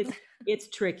learning. I mean, it's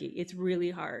tricky. It's really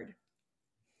hard.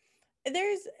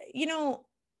 There's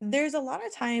a lot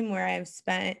of time where I've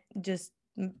spent just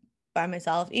by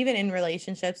myself, even in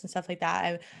relationships and stuff like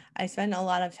that. I spend a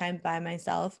lot of time by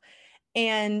myself.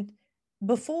 And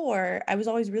before, I was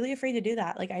always really afraid to do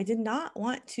that. Like, I did not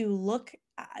want to look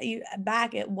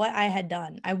back at what I had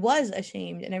done. I was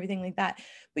ashamed and everything like that.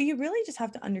 But you really just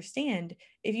have to understand,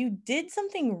 if you did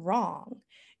something wrong,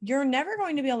 you're never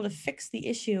going to be able to fix the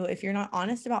issue if you're not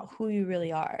honest about who you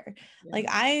really are. Yeah. Like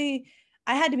I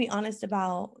had to be honest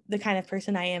about the kind of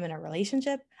person I am in a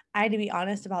relationship. I had to be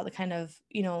honest about the kind of,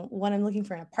 what I'm looking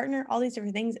for in a partner, all these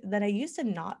different things that I used to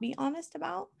not be honest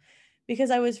about,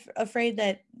 because I was afraid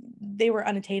that they were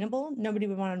unattainable. Nobody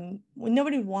would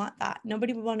want that.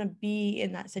 Nobody would want to be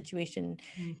in that situation.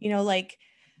 Like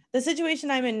the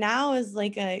situation I'm in now is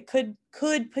like could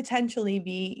potentially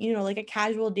be, like a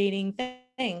casual dating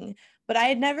thing. But I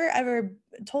had never ever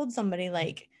told somebody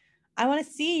like, I want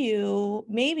to see you,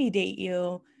 maybe date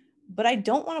you, but I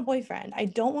don't want a boyfriend. I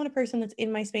don't want a person that's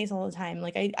in my space all the time.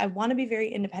 Like I want to be very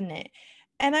independent.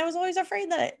 And I was always afraid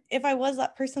that if I was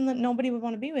that person, that nobody would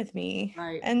want to be with me.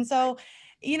 Right. And so,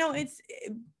 it's,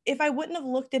 if I wouldn't have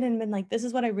looked at it and been like, this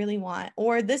is what I really want,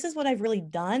 or this is what I've really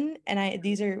done, and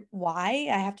these are why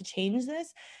I have to change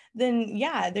this, then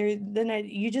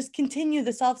you just continue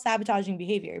the self-sabotaging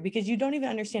behavior because you don't even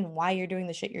understand why you're doing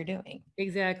the shit you're doing.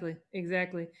 Exactly.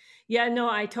 Yeah, no,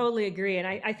 I totally agree. And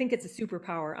I think it's a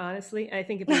superpower, honestly. I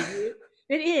think if we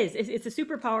it is, it's a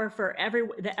superpower for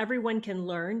that everyone can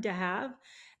learn to have,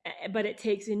 but it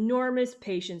takes enormous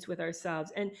patience with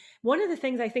ourselves. And one of the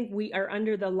things I think we are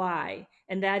under the lie,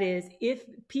 and that is if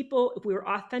we were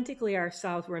authentically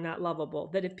ourselves, we're not lovable.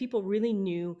 That if people really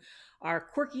knew our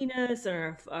quirkiness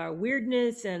or our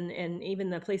weirdness and even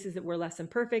the places that we're less than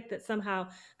perfect, that somehow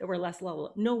that we're less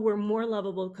lovable. No, we're more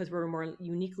lovable because we're more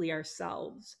uniquely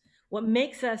ourselves. What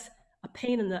makes us a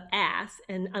pain in the ass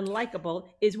and unlikable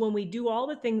is when we do all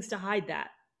the things to hide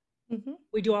that. Mm-hmm.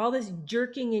 We do all this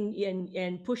jerking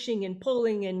and pushing and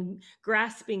pulling and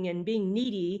grasping and being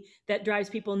needy that drives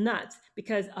people nuts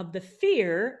because of the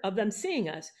fear of them seeing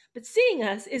us. But seeing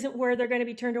us isn't where they're going to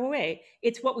be turned away.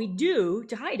 It's what we do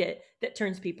to hide it that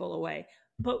turns people away.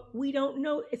 But we don't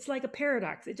know. It's like a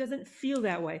paradox. It doesn't feel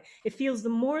that way. It feels the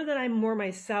more that I'm more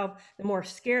myself, the more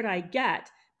scared I get,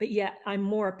 but yet I'm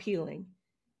more appealing.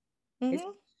 Mm-hmm. It's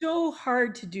so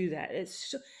hard to do that.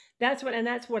 That's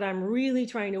what I'm really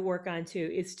trying to work on too,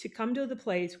 is to come to the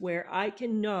place where I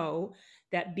can know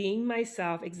that being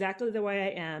myself exactly the way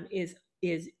I am is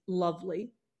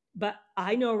lovely. But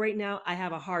I know right now I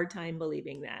have a hard time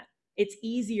believing that. It's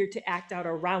easier to act out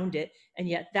around it, and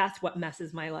yet that's what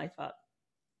messes my life up.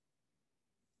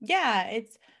 Yeah,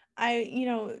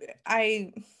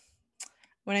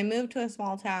 when I moved to a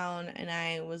small town and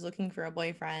I was looking for a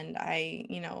boyfriend, I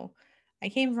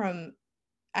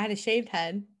had a shaved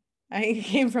head. I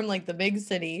came from like the big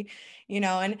city,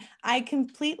 and I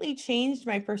completely changed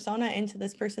my persona into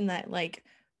this person that like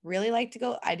really liked to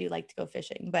go. I do like to go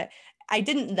fishing, but I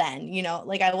didn't then,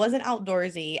 like I wasn't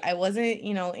outdoorsy. I wasn't,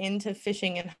 into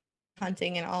fishing and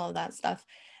hunting and all of that stuff.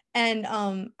 And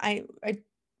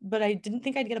but I didn't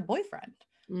think I'd get a boyfriend.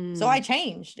 So I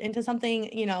changed into something,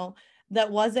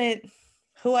 that wasn't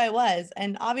who I was.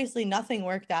 And obviously nothing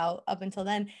worked out up until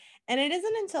then. And it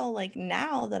isn't until like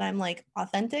now that I'm like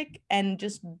authentic and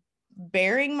just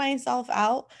bearing myself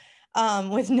out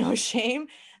with no shame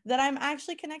that I'm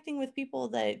actually connecting with people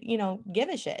that, give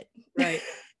a shit.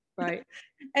 Right.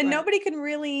 And nobody can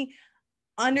really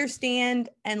understand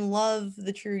and love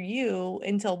the true you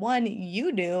until one,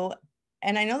 you do.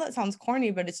 And I know that sounds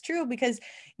corny, but it's true because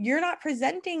you're not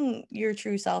presenting your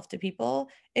true self to people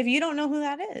if you don't know who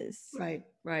that is. Right.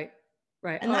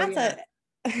 And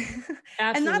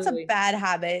and that's a bad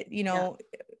habit,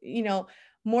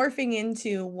 morphing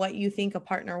into what you think a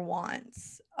partner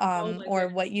wants, or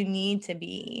what you need to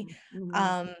be.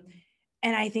 Mm-hmm.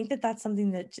 And I think that that's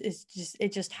something that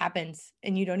it just happens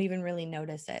and you don't even really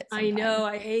notice it sometimes. I know.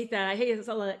 I hate that. I hate it.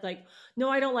 Like, no,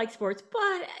 I don't like sports,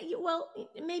 but well,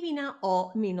 maybe not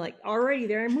all. I mean, like already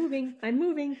there, I'm moving.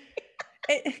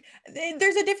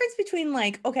 There's a difference between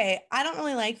like, okay, I don't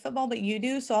really like football, but you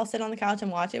do, so I'll sit on the couch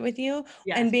and watch it with you.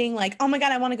 Yes. And being like, oh my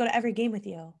God, I want to go to every game with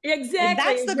you. Exactly. Like,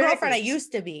 that's the girlfriend I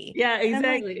used to be. Yeah,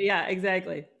 exactly. Like, yeah,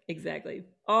 exactly.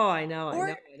 Oh, I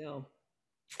know.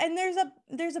 And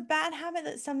there's a bad habit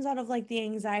that stems out of like the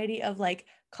anxiety of like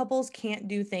couples can't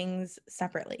do things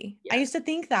separately. Yes. I used to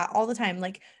think that all the time.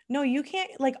 Like, no, you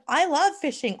can't. Like, I love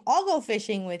fishing. I'll go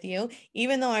fishing with you,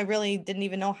 even though I really didn't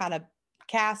even know how to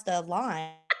cast a line,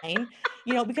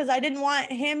 because I didn't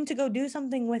want him to go do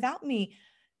something without me.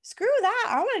 Screw that.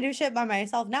 I want to do shit by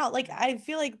myself now. Like, I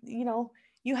feel like,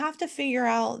 you have to figure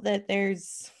out that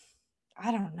there's,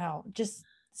 I don't know, just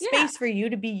space for you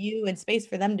to be you and space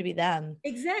for them to be them.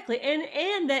 Exactly.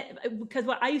 And that, because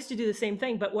I used to do the same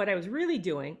thing, but what I was really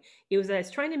doing, I was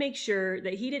trying to make sure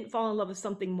that he didn't fall in love with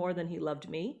something more than he loved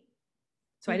me.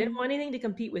 So I didn't want anything to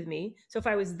compete with me. So if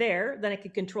I was there, then I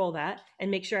could control that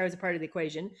and make sure I was a part of the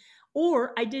equation.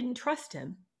 Or I didn't trust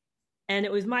him. And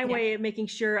it was my way of making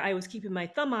sure I was keeping my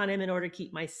thumb on him in order to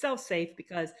keep myself safe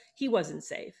because he wasn't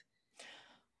safe.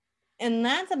 And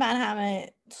that's a bad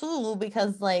habit too,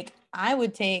 because like I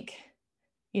would take,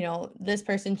 this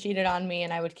person cheated on me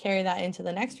and I would carry that into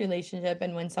the next relationship.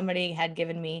 And when somebody had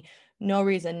given me no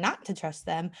reason not to trust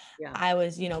them. Yeah. I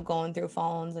was, going through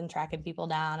phones and tracking people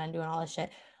down and doing all this shit.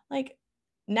 Like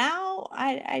now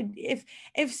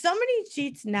if somebody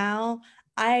cheats now,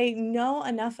 I know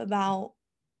enough about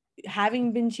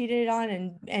having been cheated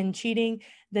on and cheating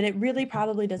that it really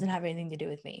probably doesn't have anything to do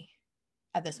with me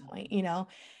at this point,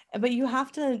 but you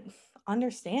have to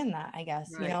understand that, I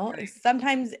guess, Right. Right.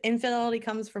 sometimes infidelity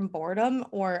comes from boredom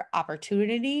or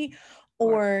opportunity,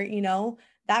 Or or,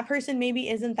 that person maybe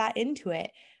isn't that into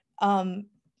it.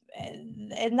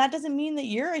 And that doesn't mean that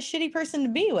you're a shitty person to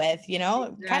be with, it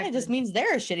kind of just exactly. means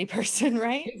they're a shitty person,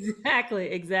 right? Exactly,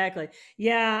 exactly.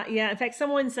 Yeah, yeah. In fact,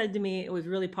 someone said to me, it was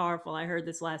really powerful. I heard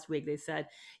this last week. They said,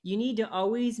 you need to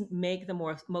always make the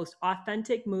most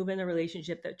authentic move in a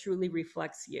relationship that truly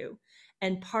reflects you.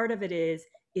 And part of it is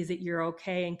that you're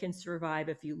okay and can survive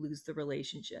if you lose the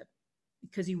relationship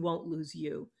because you won't lose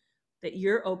you. That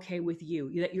you're okay with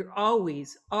you, that you're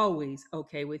always, always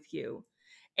okay with you.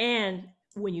 And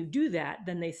when you do that,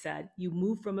 then they said you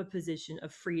move from a position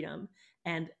of freedom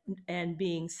and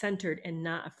being centered and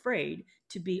not afraid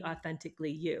to be authentically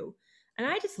you. And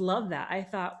I just love that. I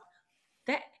thought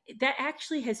that that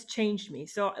actually has changed me.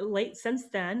 So late since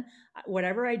then,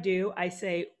 whatever I do, I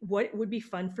say what would be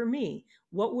fun for me?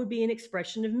 What would be an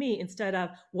expression of me instead of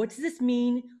what does this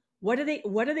mean? What are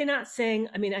they not saying?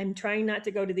 I mean, I'm trying not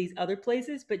to go to these other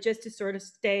places, but just to sort of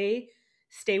stay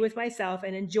with myself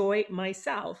and enjoy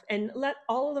myself and let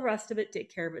all of the rest of it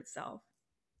take care of itself.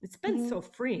 It's been Mhm. so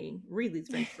freeing. Really, it's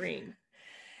been freeing.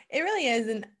 It really is,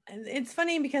 and it's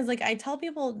funny because like I tell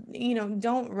people,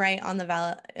 don't write on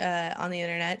on the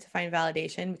internet to find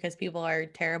validation because people are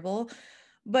terrible.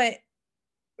 But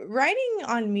writing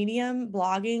on Medium,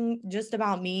 blogging just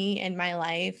about me and my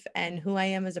life and who I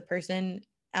am as a person,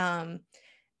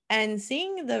 and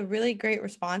seeing the really great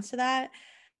response to that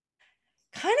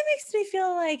kind of makes me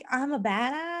feel like I'm a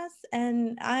badass,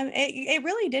 and it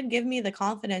really did give me the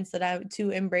confidence that I to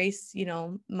embrace,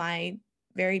 my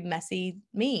very messy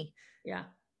me, Yeah.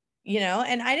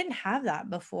 and I didn't have that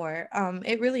before.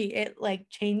 It like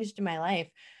changed my life.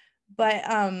 But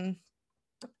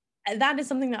that is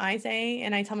something that I say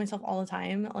and I tell myself all the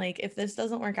time, like if this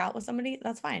doesn't work out with somebody,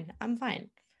 that's fine. I'm fine.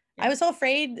 I Yeah. was so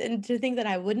afraid and to think that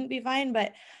I wouldn't be fine,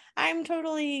 but I'm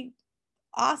totally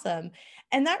awesome.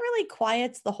 And that really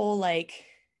quiets the whole like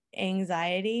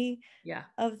anxiety Yeah.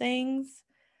 of things.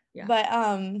 Yeah. But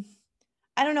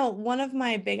I don't know, one of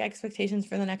my big expectations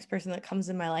for the next person that comes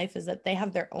in my life is that they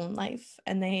have their own life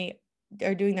and they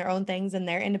are doing their own things and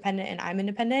they're independent and I'm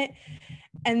independent.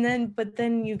 But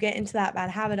then you get into that bad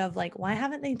habit of like, why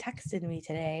haven't they texted me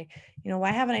today?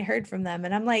 Why haven't I heard from them?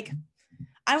 And I'm like,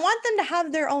 I want them to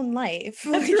have their own life.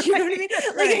 Like, That's you know what I right. mean? That's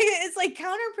Like, right. it's like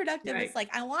counterproductive. Right. It's like,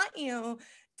 I want you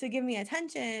to give me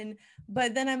attention,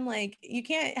 but then I'm like, you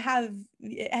can't have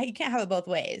it both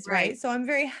ways, Right. right? So I'm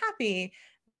very happy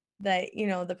that,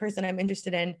 the person I'm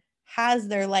interested in has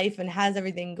their life and has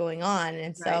everything going on.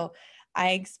 And Right. so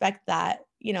I expect that,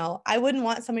 I wouldn't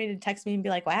want somebody to text me and be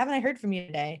like, why haven't I heard from you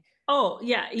today? Oh,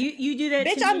 yeah. You do that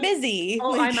Bitch, to I'm me. busy.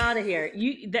 Oh, Like, I'm out of here.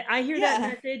 I hear that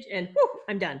yeah, message and whew,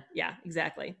 I'm done. Yeah,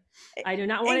 exactly. I do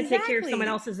not want to take care of someone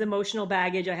exactly. else's emotional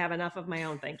baggage. I have enough of my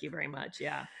own. Thank you very much.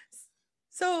 Yeah.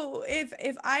 So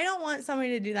if I don't want somebody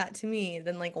to do that to me,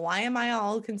 then like why am I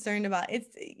all concerned about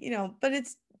but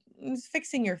it's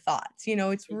fixing your thoughts,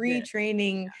 it's Is it?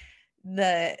 retraining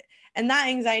the and that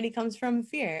anxiety comes from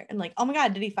fear and like, oh my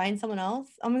God, did he find someone else?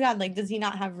 Oh my God, like does he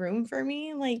not have room for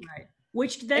me? Like Right.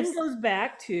 Which if then goes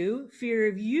back to fear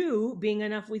of you being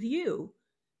enough with you.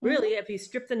 Really, Mhm. if you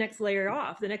strip the next layer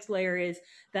off, the next layer is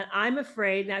that I'm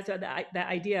afraid, that's what that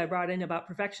idea I brought in about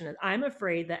perfection. I'm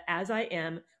afraid that as I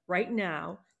am right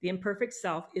now, the imperfect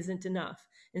self isn't enough.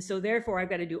 And so therefore I've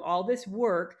got to do all this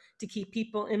work to keep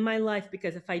people in my life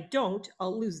because if I don't,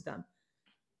 I'll lose them.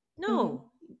 Mhm.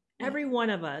 No, every one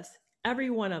of us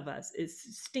is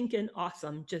stinking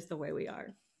awesome just the way we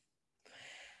are.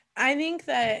 I think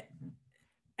that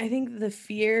I think the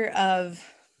fear of,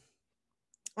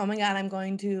 oh my God, I'm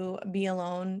going to be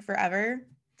alone forever,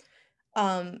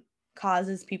 um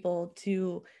causes people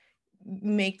to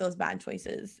make those bad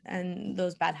choices and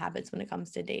those bad habits when it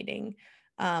comes to dating.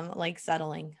 Like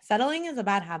settling is a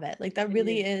bad habit, like that It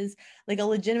really is. is like a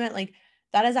legitimate, like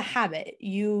that is a habit.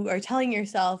 You are telling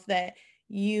yourself that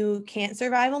you can't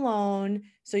survive alone,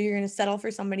 so you're going to settle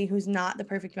for somebody who's not the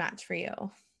perfect match for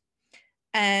you,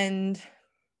 and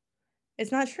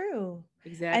it's not true. I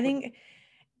Exactly. think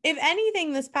if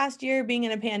anything, this past year being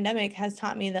in a pandemic has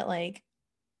taught me that like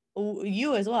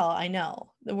you as well, I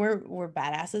know that we're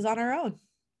badasses on our own.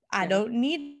 I Yeah. don't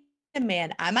need a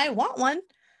man. I might want one,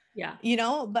 Yeah.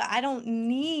 but I don't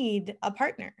need a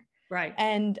partner. Right.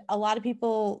 And a lot of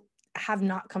people have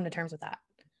not come to terms with that.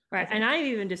 Right. And I've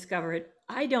even discovered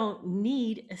I don't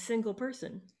need a single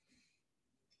person.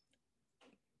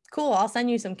 Cool. I'll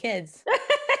send you some kids.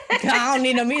 I don't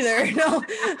need them either. No.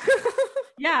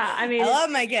 Yeah. I mean, I love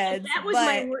my kids. That was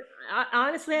but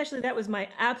honestly, Ashley, that was my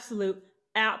absolute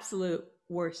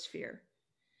worst fear.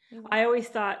 Mhm. I always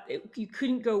thought you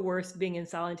couldn't go worse being in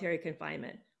solitary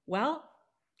confinement. Well,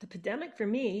 the pandemic for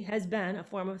me has been a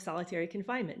form of solitary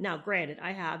confinement. Now, granted,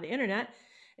 I have the internet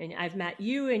and I've met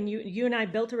you, and you and I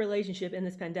built a relationship in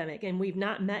this pandemic, and we've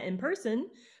not met in person,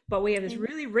 but we have this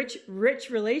really rich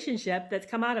relationship that's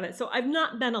come out of it. So I've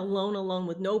not been alone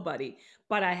with nobody,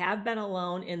 but I have been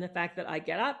alone in the fact that I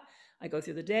get up, I go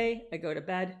through the day, I go to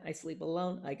bed, I sleep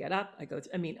alone, I get up,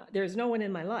 I mean, there's no one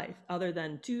in my life other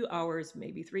than 2 hours,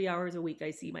 maybe 3 hours a week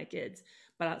I see my kids,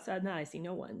 but outside of that, I see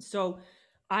no one. So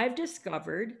I've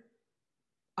discovered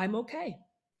I'm okay.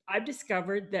 I've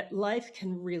discovered that life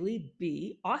can really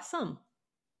be awesome.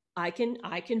 I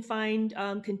can find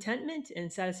contentment and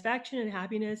satisfaction and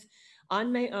happiness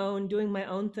on my own, doing my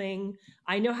own thing.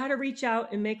 I know how to reach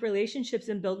out and make relationships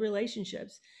and build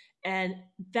relationships, and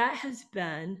that has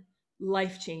been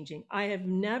life changing. I've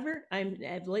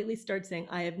lately started saying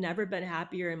I have never been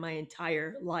happier in my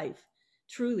entire life.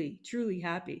 Truly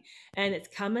happy. And it's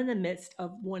come in the midst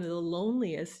of one of the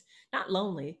loneliest, not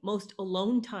lonely, most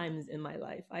alone times in my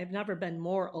life. I've never been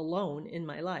more alone in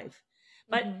my life.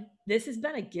 But this has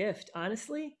been a gift.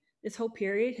 Honestly, this whole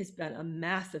period has been a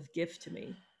massive gift to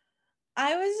me.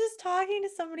 I was just talking to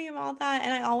somebody about that,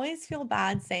 and I always feel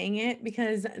bad saying it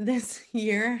because this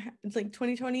year, it's like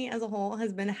 2020 as a whole,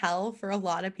 has been hell for a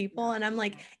lot of people. And I'm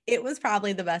like, it was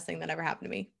probably the best thing that ever happened to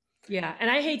me. Yeah. And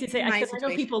I hate to say, because I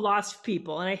know people lost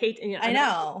people, and I hate, I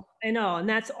know. I know, and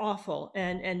that's awful.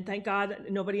 And thank God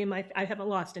nobody I haven't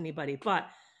lost anybody. But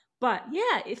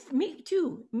yeah, it's me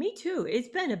too. It's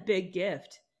been a big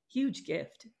gift, huge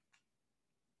gift.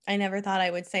 I never thought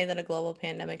I would say that a global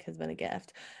pandemic has been a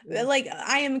gift. Yeah. Like,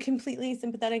 I am completely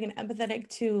sympathetic and empathetic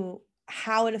to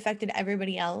how it affected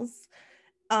everybody else.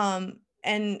 But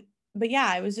yeah,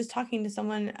 I was just talking to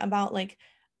someone about, like,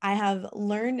 I have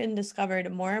learned and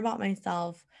discovered more about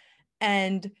myself,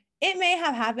 and it may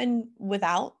have happened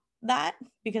without that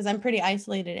because I'm pretty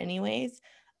isolated anyways.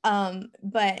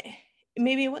 But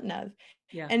maybe it wouldn't have.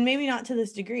 Yeah. And maybe not to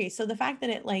this degree. So the fact that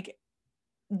it, like,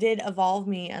 did evolve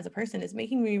me as a person is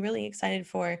making me really excited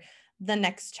for the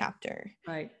next chapter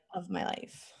of my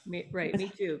life. Me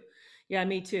too. Yeah,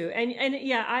 me too. And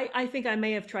yeah, I think I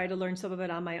may have tried to learn some of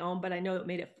it on my own, but I know it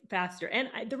made it faster. And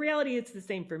the reality, it's the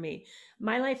same for me.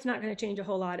 My life's not going to change a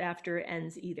whole lot after it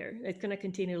ends either. It's going to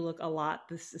continue to look a lot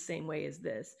the same way as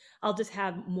this. I'll just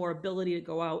have more ability to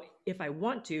go out if I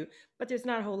want to, but there's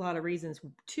not a whole lot of reasons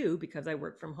to, because I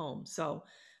work from home. So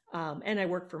and I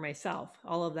work for myself.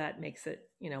 All of that makes it,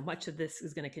 much of this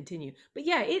is going to continue. But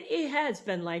yeah, it has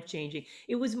been life changing.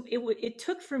 It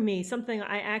took for me something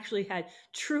I actually had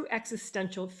true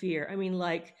existential fear. I mean,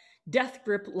 like death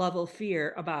grip level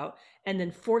fear about, and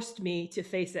then forced me to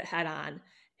face it head on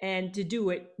and to do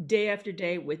it day after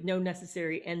day with no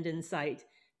necessary end in sight.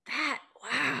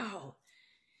 Wow,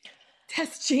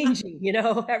 that's changing.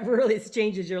 That really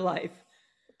changes your life.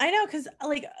 I know, because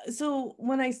so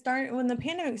when the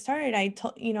pandemic started, I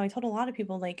told a lot of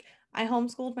people, like, I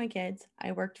homeschooled my kids,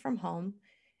 I worked from home.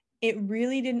 It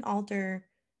really didn't alter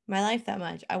my life that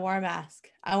much. I wore a mask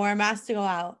to go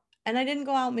out, and I didn't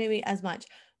go out maybe as much,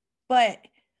 but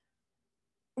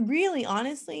really,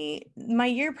 honestly, my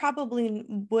year probably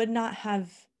would not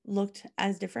have looked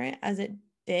as different as it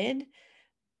did,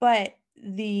 but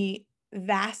the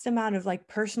vast amount of, like,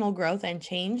 personal growth and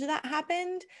change that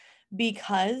happened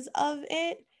because of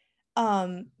it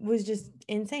was just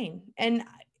insane. And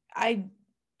I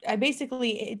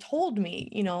basically, it told me,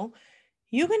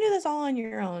 you can do this all on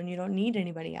your own. You don't need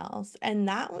anybody else. And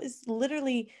that was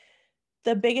literally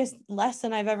the biggest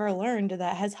lesson I've ever learned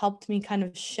that has helped me kind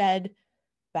of shed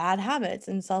bad habits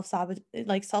and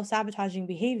self-sabotaging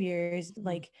behaviors.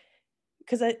 Like,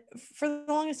 because for the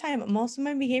longest time, most of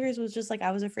my behaviors was just like,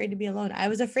 I was afraid to be alone. I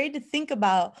was afraid to think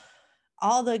about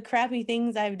all the crappy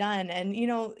things I've done. And,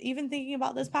 even thinking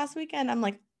about this past weekend, I'm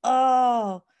like,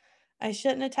 oh, I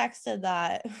shouldn't have texted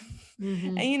that.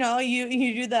 And,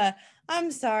 you do the, I'm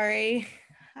sorry,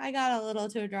 I got a little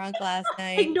too drunk last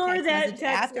night. Ignore that text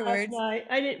afterwards.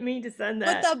 I didn't mean to send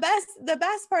that. But the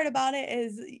best part about it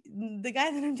is the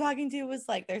guy that I'm talking to was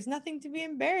like, there's nothing to be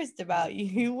embarrassed about.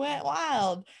 You went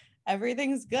wild.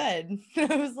 Everything's good.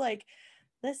 I was like,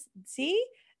 see?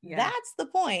 Yeah. That's the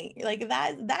point. Like,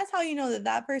 that's how you know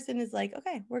that person is like,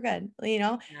 okay, we're good.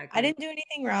 Exactly. I didn't do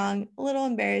anything wrong, a little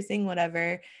embarrassing,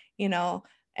 whatever,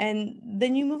 and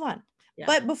then you move on. Yeah.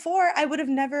 But before, I would have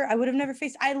never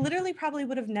faced, I literally probably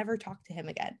would have never talked to him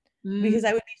again because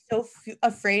I would be so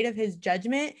afraid of his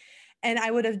judgment, and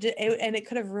I would have, and it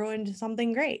could have ruined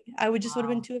something great. I would just would have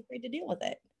been too afraid to deal with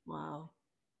it. Wow.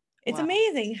 It's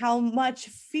amazing how much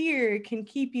fear can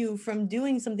keep you from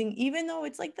doing something, even though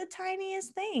it's like the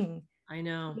tiniest thing. I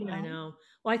know.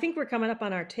 Well, I think we're coming up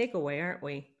on our takeaway, aren't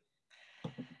we?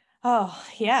 Oh,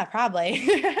 yeah, probably.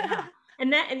 Yeah.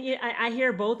 And I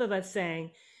hear both of us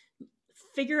saying,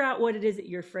 figure out what it is that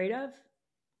you're afraid of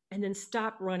and then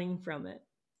stop running from it.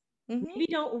 Maybe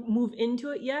don't move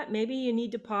into it yet. Maybe you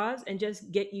need to pause and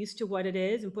just get used to what it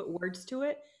is and put words to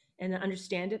it and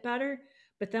understand it better.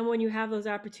 But then when you have those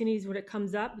opportunities, when it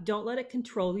comes up, don't let it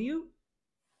control you.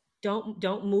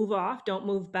 Don't move off. Don't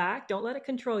move back. Don't let it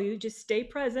control you. Just stay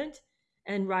present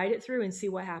and ride it through and see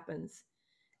what happens.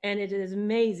 And it is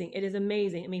amazing. It is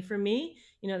amazing. I mean, for me,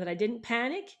 that I didn't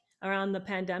panic around the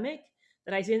pandemic,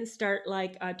 that I didn't start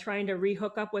trying to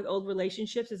rehook up with old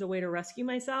relationships as a way to rescue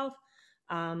myself.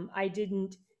 I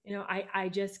didn't, I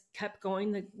just kept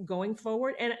going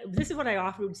forward. And this is what I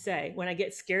often would say when I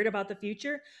get scared about the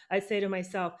future. I say to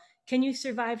myself, can you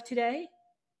survive today?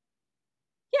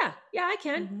 Yeah, I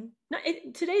can.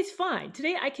 Today's fine.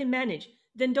 Today I can manage.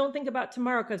 Then don't think about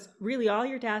tomorrow, because really all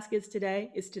your task is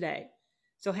today.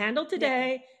 So handle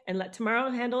today and let tomorrow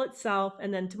handle itself.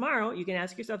 And then tomorrow you can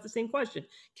ask yourself the same question.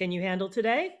 Can you handle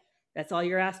today? That's all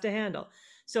you're asked to handle.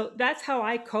 So that's how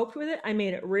I coped with it. I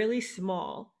made it really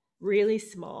small, really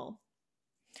small.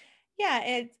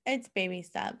 Yeah, it's baby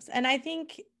steps. And I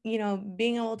think,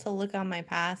 being able to look on my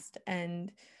past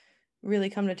and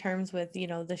really come to terms with, the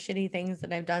shitty things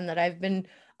that I've done that I've been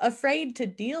afraid to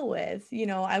deal with.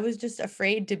 I was just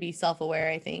afraid to be self-aware,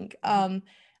 I think.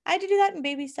 I had to do that in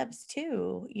baby steps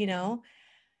too,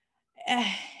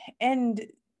 and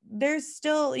there's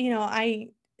still,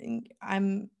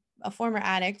 I'm a former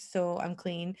addict, so I'm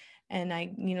clean. And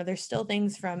there's still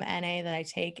things from NA that I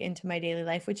take into my daily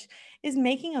life, which is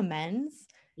making amends.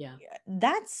 Yeah.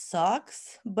 That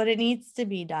sucks, but it needs to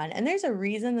be done. And there's a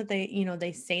reason that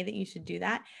they say that you should do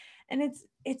that. And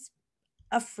it's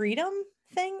a freedom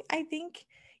thing, I think.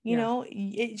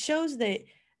 It shows that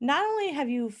not only have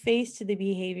you faced the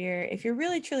behavior, if you're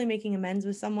really truly making amends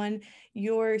with someone,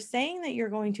 you're saying that you're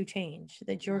going to change,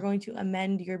 that you're going to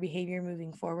amend your behavior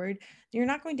moving forward. You're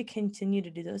not going to continue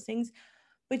to do those things,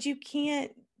 but you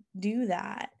can't do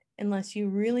that unless you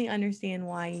really understand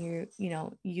why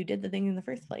you did the thing in the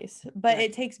first place. But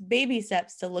it takes baby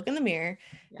steps to look in the mirror,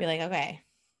 be like, okay,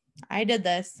 I did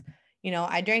this,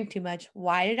 I drank too much.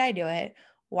 Why did I do it?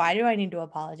 Why do I need to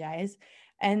apologize?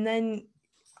 And then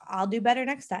I'll do better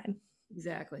next time.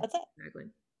 Exactly. That's it.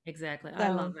 Exactly. So, I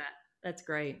love that. That's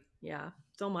great. Yeah.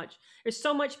 So much. There's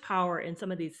so much power in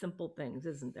some of these simple things,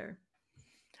 isn't there?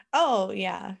 Oh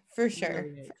yeah, for sure.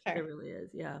 It really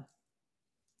is. Yeah.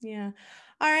 Yeah.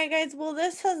 All right, guys. Well,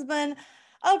 this has been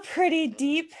a pretty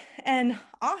deep and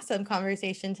awesome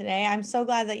conversation today. I'm so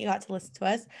glad that you got to listen to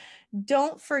us.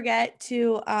 Don't forget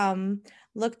to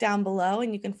look down below,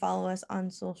 and you can follow us on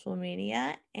social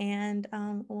media, and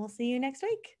we'll see you next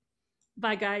week.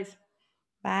 Bye, guys.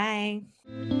 Bye.